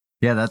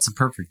 that's a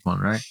perfect one,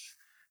 right?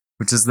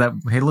 Which is that,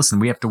 hey, listen,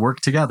 we have to work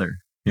together.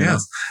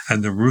 Yes,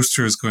 and the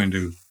rooster is going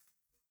to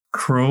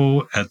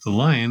crow at the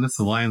lion if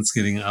the lion's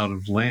getting out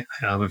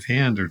of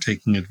hand or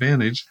taking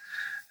advantage,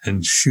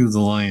 and shoo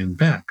the lion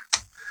back.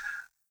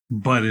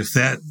 But if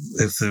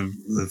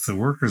the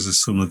workers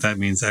assume that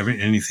means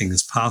anything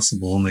is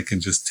possible and they can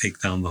just take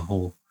down the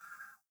whole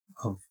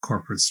of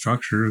corporate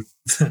structure,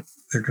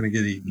 they're going to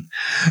get eaten.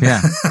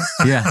 Yeah,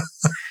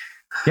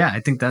 I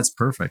think that's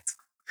perfect.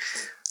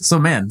 So,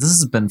 man, this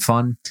has been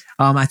fun.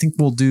 I think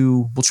we'll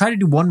try to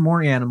do one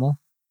more animal,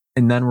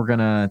 and then we're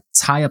gonna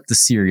tie up the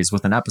series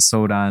with an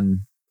episode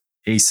on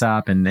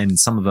Aesop and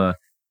some of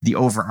the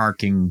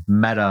overarching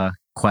meta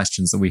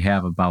questions that we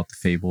have about the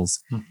fables,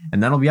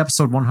 and that'll be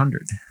episode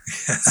 100.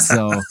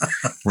 So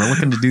we're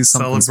looking to do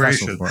something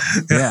special for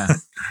it. Yeah.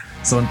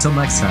 So until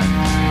next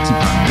time,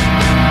 keep on.